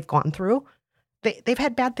know what they've gone through. They've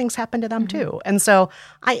had bad things happen to them too. And so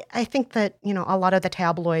I think that, a lot of the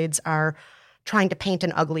tabloids are trying to paint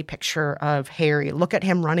an ugly picture of Harry. Look at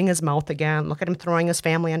him running his mouth again. Look at him throwing his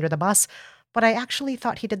family under the bus. But I actually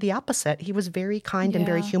thought he did the opposite. He was very kind and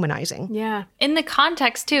very humanizing. Yeah. In the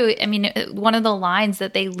context, too, I mean, one of the lines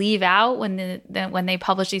that they leave out when they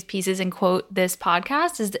publish these pieces and quote this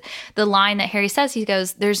podcast is the line that Harry says. He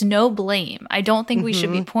goes, there's no blame. I don't think we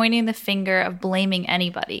should be pointing the finger of blaming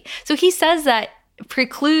anybody. So he says that,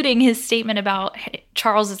 precluding his statement about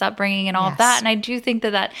Charles's upbringing and all of that. And I do think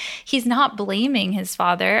that he's not blaming his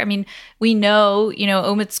father. I mean, we know,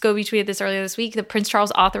 Omid Scobie tweeted this earlier this week, that Prince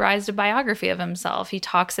Charles authorized a biography of himself. He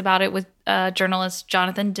talks about it with journalist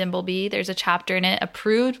Jonathan Dimbleby. There's a chapter in it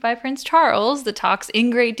approved by Prince Charles that talks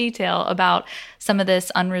in great detail about some of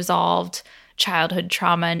this unresolved childhood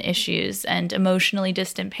trauma and issues and emotionally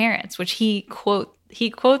distant parents, which he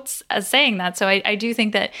quotes as saying that. So I do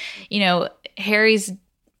think that, Harry's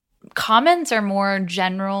comments are more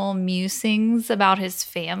general musings about his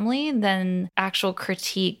family than actual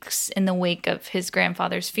critiques in the wake of his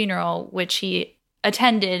grandfather's funeral, which he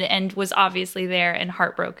attended and was obviously there and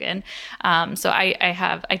heartbroken. So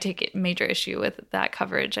I take major issue with that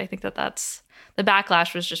coverage. I think that's the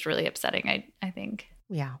backlash was just really upsetting, I think.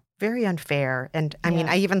 Yeah. Very unfair. And I mean,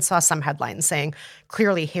 I even saw some headlines saying,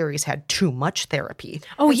 clearly Harry's had too much therapy.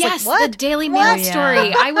 Oh, yes. Like, the Daily Mail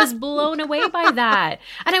story. I was blown away by that.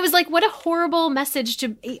 And I was like, what a horrible message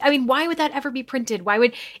why would that ever be printed? Why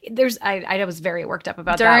would I was very worked up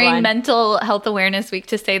about that one. During Mental Health Awareness Week,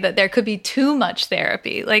 to say that there could be too much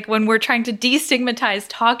therapy, like when we're trying to destigmatize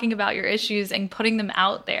talking about your issues and putting them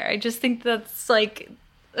out there. I just think that's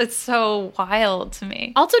it's so wild to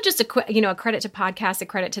me. Also, just a credit to podcasts, a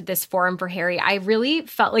credit to this forum for Harry. I really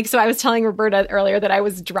felt like, so I was telling Roberta earlier that I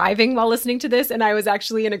was driving while listening to this, and I was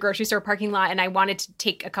actually in a grocery store parking lot, and I wanted to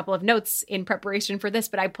take a couple of notes in preparation for this,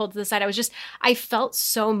 but I pulled to the side. I felt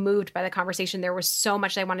so moved by the conversation. There was so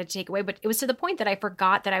much I wanted to take away, but it was to the point that I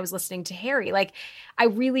forgot that I was listening to Harry. Like, I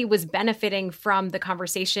really was benefiting from the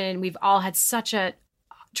conversation. We've all had such a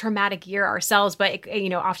traumatic year ourselves, but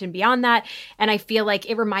often beyond that. And I feel like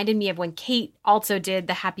it reminded me of when Kate also did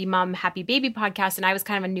the Happy Mom, Happy Baby podcast. And I was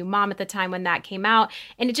kind of a new mom at the time when that came out.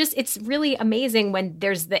 And it's really amazing when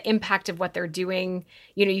there's the impact of what they're doing.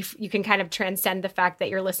 You can kind of transcend the fact that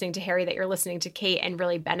you're listening to Harry, that you're listening to Kate, and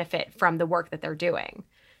really benefit from the work that they're doing.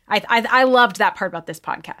 I loved that part about this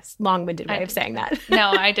podcast. Long-winded way of saying that.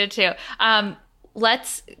 No, I did too.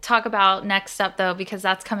 Let's talk about next up, though, because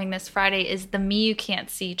that's coming this Friday, is the Me You Can't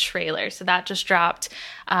See trailer. So that just dropped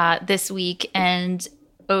this week, and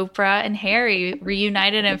Oprah and Harry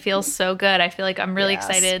reunited, and it feels so good. I feel like I'm really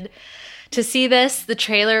excited to see this. The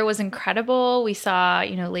trailer was incredible. We saw,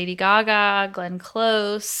 Lady Gaga, Glenn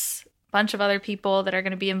Close, a bunch of other people that are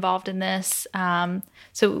going to be involved in this.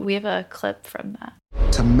 So we have a clip from that.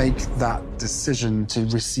 To make that decision to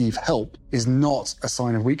receive help is not a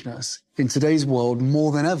sign of weakness. In today's world,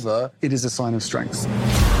 more than ever, it is a sign of strength.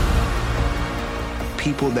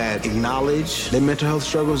 people that acknowledge their mental health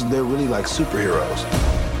struggles, they're really like superheroes.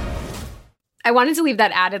 I wanted to leave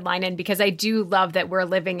that added line in because I do love that we're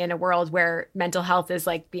living in a world where mental health is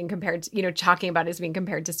like being compared to, talking about it as being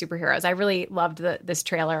compared to superheroes. I really loved this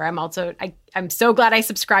trailer. I'm so glad I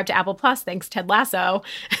subscribed to Apple Plus. Thanks, Ted Lasso.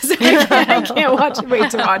 So I can't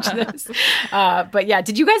wait to watch this. But yeah,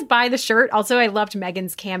 did you guys buy the shirt? Also, I loved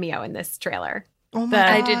Megan's cameo in this trailer. Oh my gosh.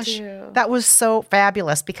 I did too. That was so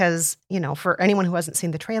fabulous because, for anyone who hasn't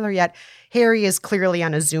seen the trailer yet, Harry is clearly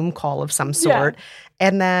on a Zoom call of some sort. Yeah.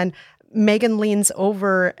 And then Megan leans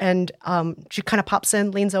over and she kind of pops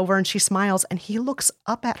in, leans over, and she smiles. And he looks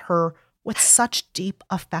up at her with such deep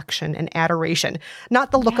affection and adoration.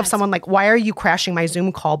 Not the look of someone like, why are you crashing my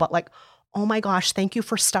Zoom call? But like, oh my gosh, thank you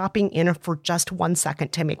for stopping in for just 1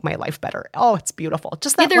 second to make my life better. Oh, it's beautiful.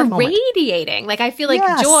 Just that they're one moment. Radiating. Like, I feel like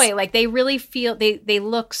joy. Like, they really feel, they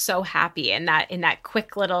look so happy in that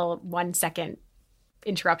quick little 1 second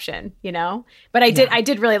interruption, but I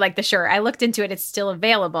did really like the shirt. I looked into it. It's still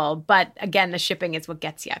available, but again, the shipping is what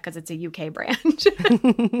gets you because it's a UK brand.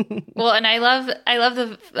 Well, and I love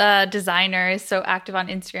the designer is so active on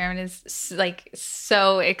Instagram and is like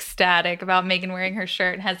so ecstatic about Megan wearing her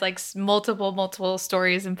shirt and has like multiple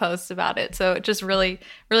stories and posts about it. So it just really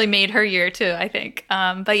made her year too, I think.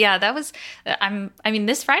 But yeah, that was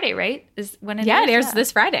this Friday, right? Is when it it airs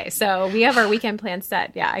this Friday. So we have our weekend plan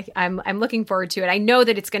set. Yeah, I'm looking forward to it. I know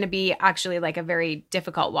that it's going to be actually like a very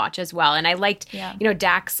difficult watch as well. And I liked,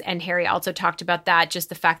 Dax and Harry also talked about that. Just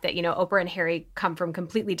the fact that, Oprah and Harry come from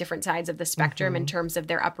completely different sides of the spectrum in terms of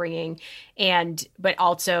their upbringing. But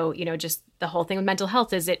also, just the whole thing with mental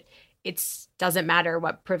health is it doesn't matter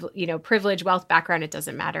what privilege, wealth, background, it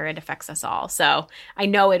doesn't matter. It affects us all. So I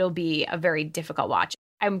know it'll be a very difficult watch.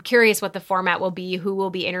 I'm curious what the format will be, who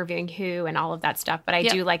will be interviewing who, and all of that stuff. But I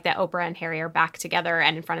do like that Oprah and Harry are back together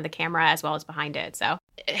and in front of the camera as well as behind it. So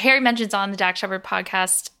Harry mentions on the Dax Shepard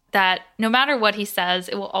podcast that no matter what he says,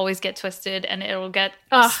 it will always get twisted and it will get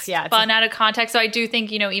spun out of context. So I do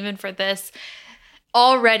think, even for this,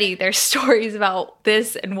 already there's stories about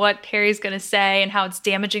this and what Harry's going to say and how it's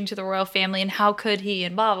damaging to the royal family and how could he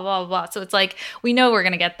and blah, blah, blah, blah. So it's like, we know we're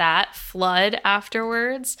going to get that flood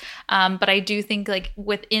afterwards. But I do think like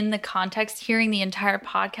within the context, hearing the entire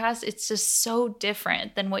podcast, it's just so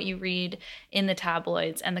different than what you read in the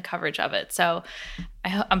tabloids and the coverage of it. So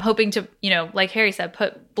I'm hoping to, like Harry said,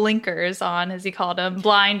 put blinkers on, as he called them,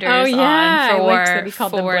 blinders on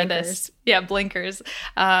for this. Yeah, blinkers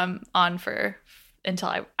on for until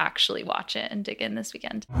I actually watch it and dig in this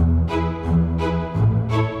weekend.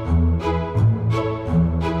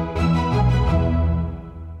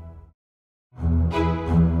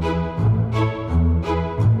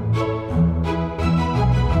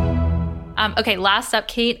 Okay, last up,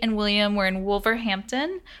 Kate and William were in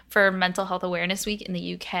Wolverhampton for Mental Health Awareness Week in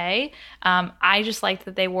the UK. I just liked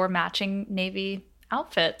that they wore matching navy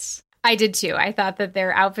outfits. I did too. I thought that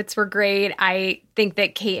their outfits were great. I think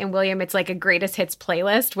that Kate and William, it's like a greatest hits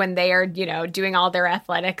playlist when they are, doing all their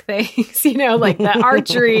athletic things, like the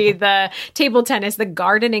archery, the table tennis, the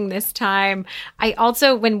gardening this time. I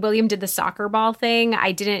also, when William did the soccer ball thing,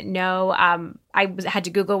 I didn't know, I had to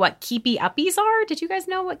Google what keepy uppies are. Did you guys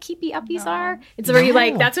know what keepy uppies are? It's where you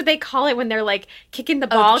that's what they call it when they're like kicking the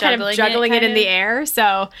ball, kind of juggling it in the air.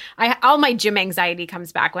 So all my gym anxiety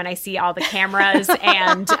comes back when I see all the cameras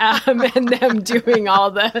and them doing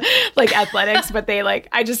all the like athletics. But they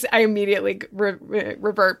I immediately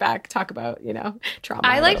revert back, talk about, trauma.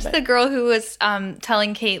 I liked the girl who was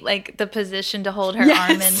telling Kate like the position to hold her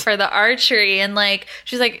arm in for the archery. And like,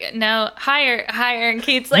 she's like, no, higher. And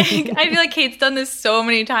Kate's like, I feel like Kate's done this so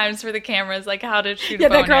many times for the cameras, like how to shoot a bow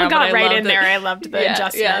and arrow. Yeah, that girl got right in there. I loved the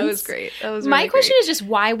adjustments. Yeah, it was great. That was My question is just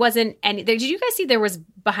why wasn't any... Did you guys see there was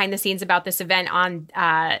behind the scenes about this event on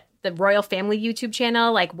the Royal Family YouTube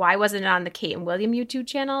channel? Like, why wasn't it on the Kate and William YouTube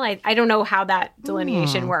channel? I don't know how that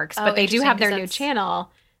delineation works, but they do have their new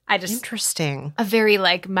channel. Interesting. A very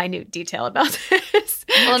minute detail about this.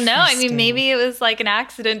 Well, no, I mean, maybe it was like an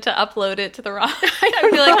accident to upload it to the wrong. I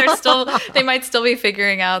feel like they might still be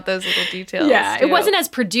figuring out those little details. Yeah, too. It wasn't as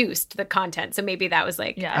produced, the content. So maybe that was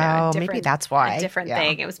maybe that's why. A different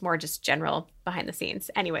thing. It was more just general behind the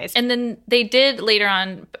scenes. Anyways. And then they did later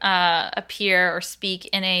on appear or speak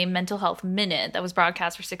in a mental health minute that was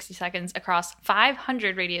broadcast for 60 seconds across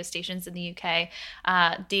 500 radio stations in the UK.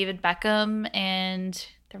 David Beckham and...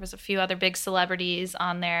 there was a few other big celebrities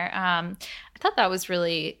on there. I thought that was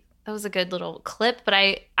a good little clip, but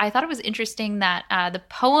I thought it was interesting that the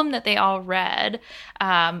poem that they all read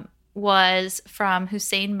was from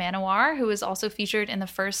Hussein Manowar, who was also featured in the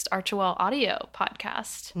first Archewell audio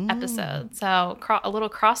podcast episode. So a little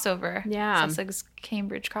crossover. Yeah. Sussex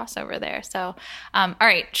Cambridge crossover there. So, all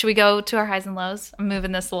right. Should we go to our highs and lows? I'm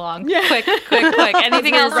moving this along. Yeah. Quick.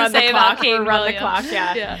 Anything else to say about Kate Run Williams? the clock,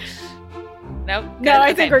 yeah. Nope. No,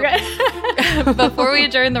 I think we're good. Before we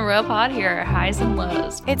adjourn the Royal Pod, here are highs and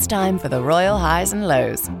lows. It's time for the Royal Highs and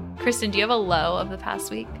Lows. Kristen, do you have a low of the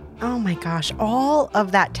past week? Oh my gosh, all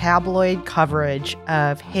of that tabloid coverage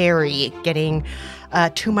of Harry getting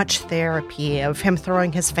too much therapy, of him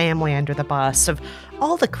throwing his family under the bus, of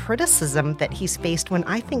all the criticism that he's faced when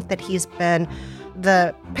I think that he's been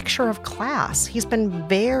the picture of class. He's been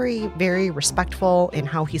very, very respectful in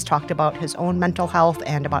how he's talked about his own mental health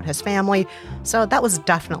and about his family. So that was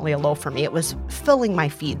definitely a low for me. It was filling my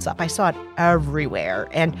feeds up. I saw it everywhere.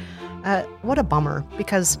 And what a bummer,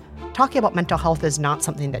 because talking about mental health is not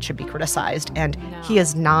something that should be criticized. And he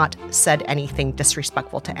has not said anything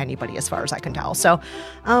disrespectful to anybody as far as I can tell. So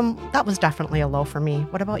that was definitely a low for me.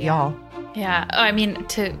 What about y'all? Yeah. I mean,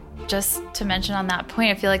 to mention on that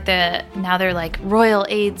point, I feel like now they're like royal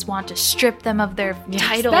aides want to strip them of their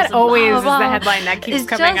titles. That always blah, blah, is the blah. headline that keeps It's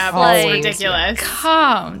coming just up. like, It's ridiculous.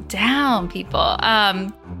 Calm down, people.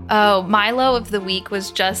 My low of the week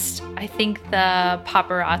was just, I think the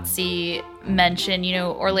paparazzi mentioned,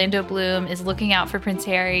 Orlando Bloom is looking out for Prince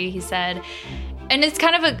Harry. He said, and it's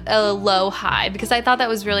kind of a low high, because I thought that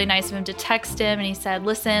was really nice of him to text him. And he said,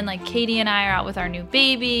 listen, like Katie and I are out with our new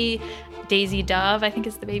baby, Daisy Dove, I think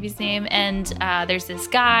is the baby's name. And there's this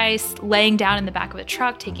guy laying down in the back of a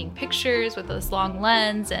truck taking pictures with this long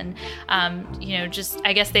lens. And,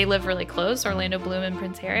 I guess they live really close, Orlando Bloom and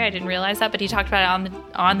Prince Harry. I didn't realize that, but he talked about it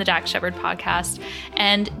on the Dax Shepard podcast,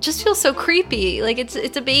 and just feels so creepy. Like it's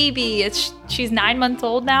a baby. She's 9 months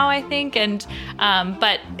old now, I think. And,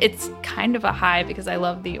 but it's kind of a high because I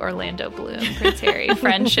love the Orlando Bloom, Prince Harry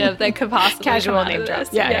friendship that could possibly Casual name drop.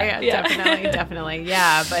 Yeah, definitely.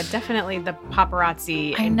 Yeah, but definitely the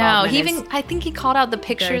paparazzi. I know. I think he called out the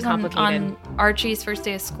pictures on Archie's first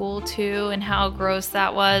day of school too, and how gross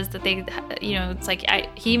that was. That they, it's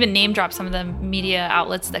like he even name dropped some of the media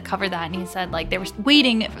outlets that cover that, and he said like they were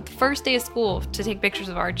waiting for the first day of school to take pictures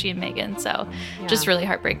of Archie and Meghan. So just really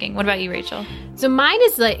heartbreaking. What about you, Rachel? So mine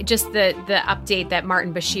is like just the update that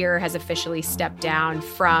Martin Bashir has officially stepped down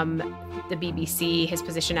from the BBC, his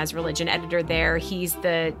position as religion editor there. He's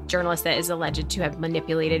the journalist that is alleged to have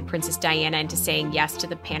manipulated Princess Diana into saying yes to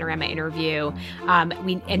the Panorama interview.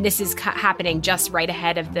 And this is happening just right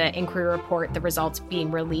ahead of the inquiry report, the results being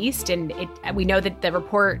released. And we know that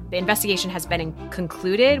the investigation has been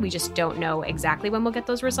concluded. We just don't know exactly when we'll get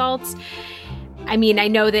those results. I mean, I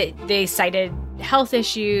know that they cited health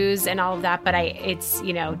issues and all of that, but it's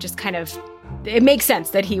just kind of, it makes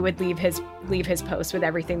sense that he would leave his post with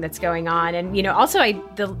everything that's going on. And also a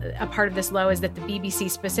part of this low is that the BBC,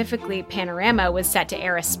 specifically Panorama, was set to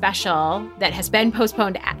air a special that has been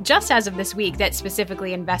postponed just as of this week that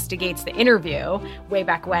specifically investigates the interview way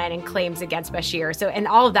back when and claims against Bashir. So, and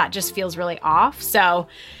all of that just feels really off. So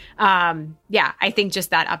I think just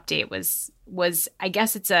that update was I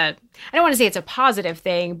guess I don't want to say it's a positive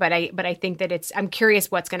thing, but I think that I'm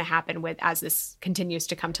curious what's going to happen as this continues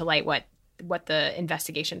to come to light, what the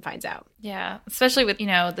investigation finds out. Yeah, especially with,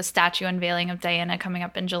 the statue unveiling of Diana coming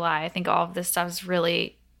up in July. I think all of this stuff is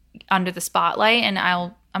really under the spotlight, and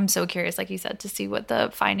I'm so curious, like you said, to see what the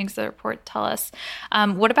findings of the report tell us.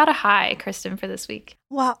 What about a high, Kristen, for this week?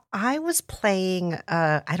 Well, I was playing,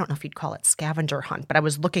 I don't know if you'd call it scavenger hunt, but I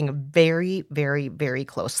was looking very, very, very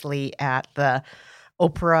closely at the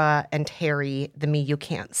Oprah and Harry, The Me You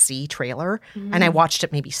Can't See trailer. And I watched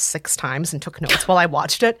it maybe 6 times and took notes while I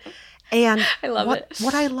watched it. And I love it.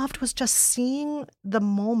 What I loved was just seeing the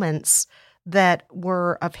moments that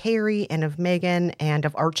were of Harry and of Meghan and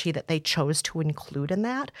of Archie that they chose to include in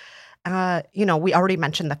that. We already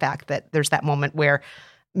mentioned the fact that there's that moment where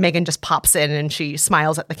Meghan just pops in and she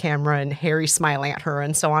smiles at the camera and Harry's smiling at her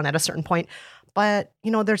and so on at a certain point. But,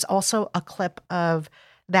 there's also a clip of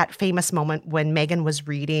that famous moment when Meghan was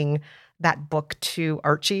reading that book to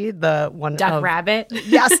Archie, the one Duck Rabbit.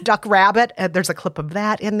 Yes, Duck Rabbit. There's a clip of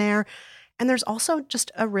that in there. And there's also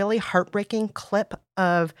just a really heartbreaking clip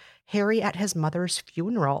of Harry at his mother's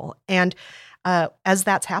funeral. And as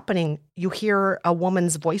that's happening, you hear a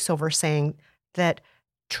woman's voiceover saying that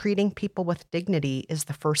treating people with dignity is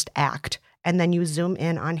the first act. And then you zoom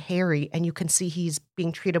in on Harry and you can see he's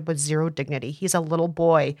being treated with zero dignity. He's a little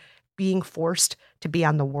boy being forced to be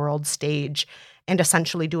on the world stage and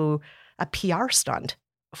essentially do a PR stunt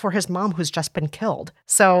for his mom who's just been killed.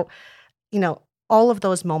 So, all of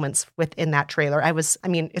those moments within that trailer,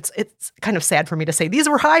 it's kind of sad for me to say these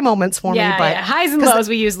were high moments for me, but highs and lows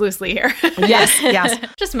we use loosely here. Yes.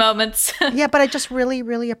 Just moments. Yeah, but I just really,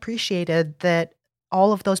 really appreciated that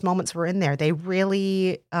all of those moments were in there. They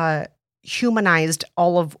really humanized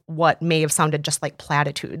all of what may have sounded just like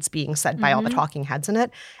platitudes being said by all the talking heads in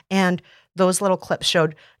it. And those little clips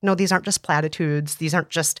showed, no, these aren't just platitudes. These aren't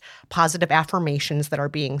just positive affirmations that are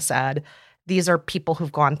being said. These are people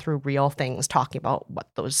who've gone through real things talking about what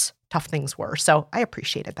those tough things were. So I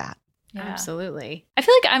appreciated that. Yeah. Absolutely. I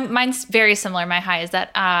feel like mine's very similar. My high is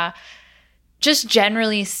that just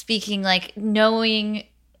generally speaking, like knowing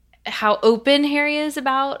how open Harry is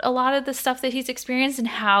about a lot of the stuff that he's experienced and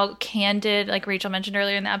how candid, like Rachel mentioned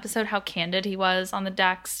earlier in the episode, how candid he was on the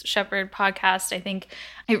Dax Shepard podcast. I think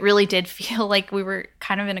it really did feel like we were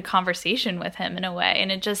kind of in a conversation with him in a way.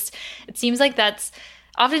 And it seems like that's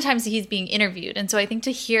oftentimes he's being interviewed. And so I think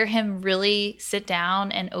to hear him really sit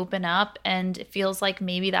down and open up, and it feels like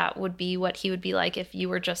maybe that would be what he would be like if you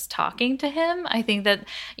were just talking to him. I think that,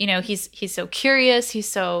 he's so curious. He's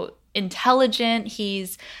so intelligent.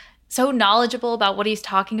 He's so knowledgeable about what he's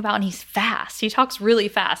talking about, and he's fast. He talks really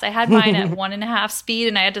fast. I had mine at 1.5 speed,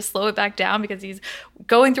 and I had to slow it back down because he's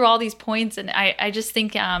going through all these points. And I just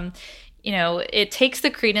think, it takes the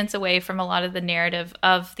credence away from a lot of the narrative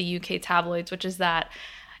of the UK tabloids, which is that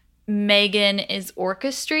Meghan is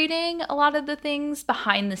orchestrating a lot of the things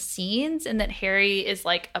behind the scenes and that Harry is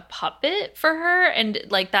like a puppet for her. And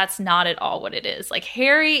like, that's not at all what it is. Like,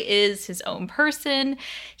 Harry is his own person.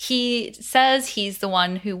 He says he's the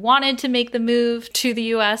one who wanted to make the move to the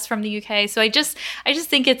US from the UK. So I just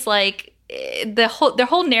think it's like, the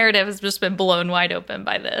whole narrative has just been blown wide open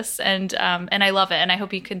by this, and I love it, and I hope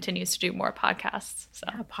he continues to do more podcasts. So,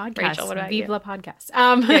 podcasts. Rachel, what about Vive you? la podcast.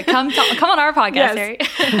 Come on our podcast, Harry.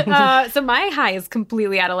 So my high is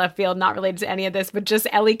completely out of left field, not related to any of this, but just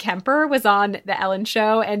Ellie Kemper was on the Ellen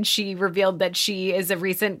show, and she revealed that she is a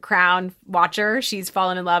recent Crown watcher. She's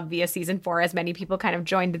fallen in love via season 4, as many people kind of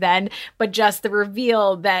joined then, but just the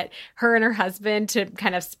reveal that her and her husband, to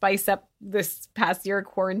kind of spice up this past year of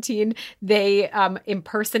quarantine, they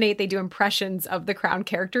do impressions of the Crown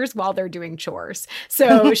characters while they're doing chores.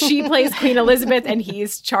 So she plays Queen Elizabeth and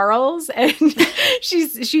he's Charles, and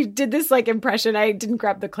she did this like impression. I didn't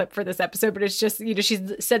grab the clip for this episode, but it's just, she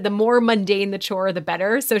said the more mundane the chore, the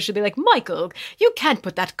better. So she'll be like, Michael, you can't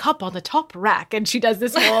put that cup on the top rack, and she does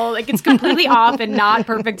this whole like, it's completely off and not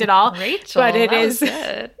perfect at all. Rachel, but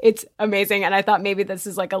it's amazing. And I thought maybe this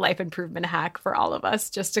is like a life improvement hack for all of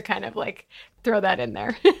us, just to kind of like throw that in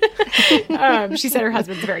there. She said her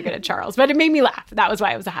husband's very good at Charles, but it made me laugh. That was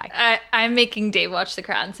why it was a high. I'm making Dave watch The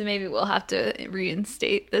Crown, so maybe we'll have to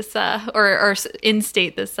reinstate this or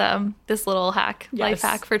instate this little hack, life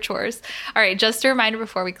hack for chores. All right, just a reminder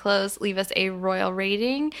before we close, leave us a royal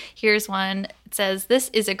rating. Here's one. It says, "This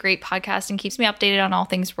is a great podcast and keeps me updated on all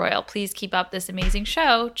things royal. Please keep up this amazing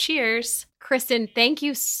show. Cheers." Kristen, thank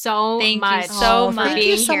you so much. Thank you so much. Thank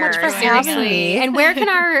you so much for having me. And where can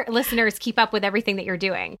our listeners keep up with everything that you're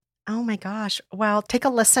doing? Oh my gosh. Well, take a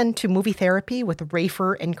listen to Movie Therapy with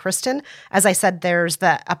Rafer and Kristen. As I said, there's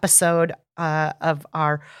the episode of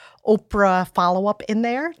our Oprah follow-up in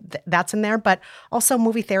there. That's in there. But also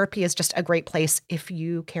Movie Therapy is just a great place if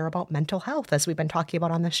you care about mental health, as we've been talking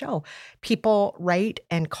about on the show. People write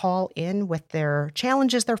and call in with their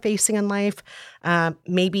challenges they're facing in life.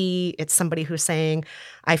 Maybe it's somebody who's saying,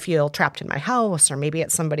 I feel trapped in my house, or maybe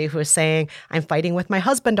it's somebody who is saying, I'm fighting with my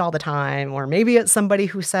husband all the time, or maybe it's somebody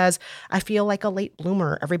who says, I feel like a late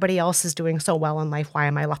bloomer. Everybody else is doing so well in life. Why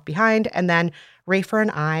am I left behind? And then Rafer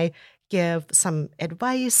and I give some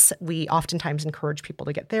advice. We oftentimes encourage people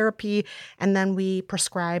to get therapy, and then we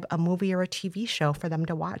prescribe a movie or a TV show for them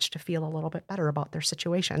to watch to feel a little bit better about their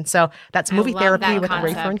situation. So that's Movie Therapy with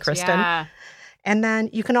Rafer and Kristen. Yeah. And then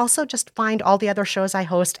you can also just find all the other shows I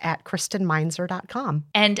host at KristenMeinzer.com.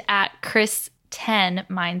 And at Chris10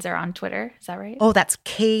 Meinzer on Twitter. Is that right? Oh, that's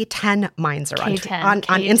K10 Meinzer on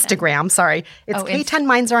Instagram. Sorry. It's K10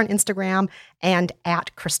 Meinzer on Instagram and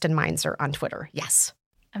at Kristen Meinzer on Twitter. Yes.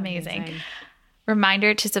 Amazing.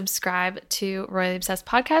 Reminder to subscribe to Royally Obsessed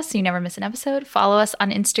Podcast so you never miss an episode. Follow us on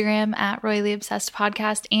Instagram at Royally Obsessed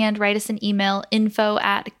Podcast and write us an email,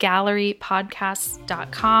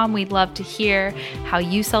 info@gallerypodcasts.com. We'd love to hear how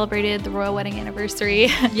you celebrated the royal wedding anniversary.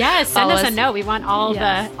 Yes, send us a note. We want all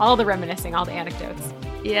the reminiscing, all the anecdotes.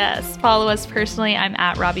 Yes. Follow us personally. I'm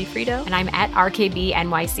at Robbie Frito. And I'm at RKB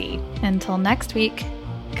NYC. Until next week,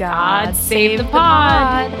 God save the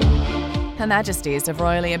pod. Her Majesties of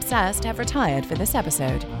Royally Obsessed have retired for this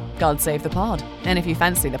episode. God save the pod. And if you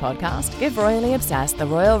fancy the podcast, give Royally Obsessed the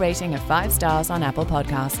royal rating of 5 stars on Apple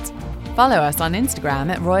Podcasts. Follow us on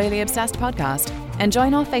Instagram at Royally Obsessed Podcast and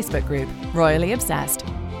join our Facebook group, Royally Obsessed.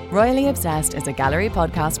 Royally Obsessed is a Gallery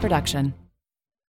Podcast production.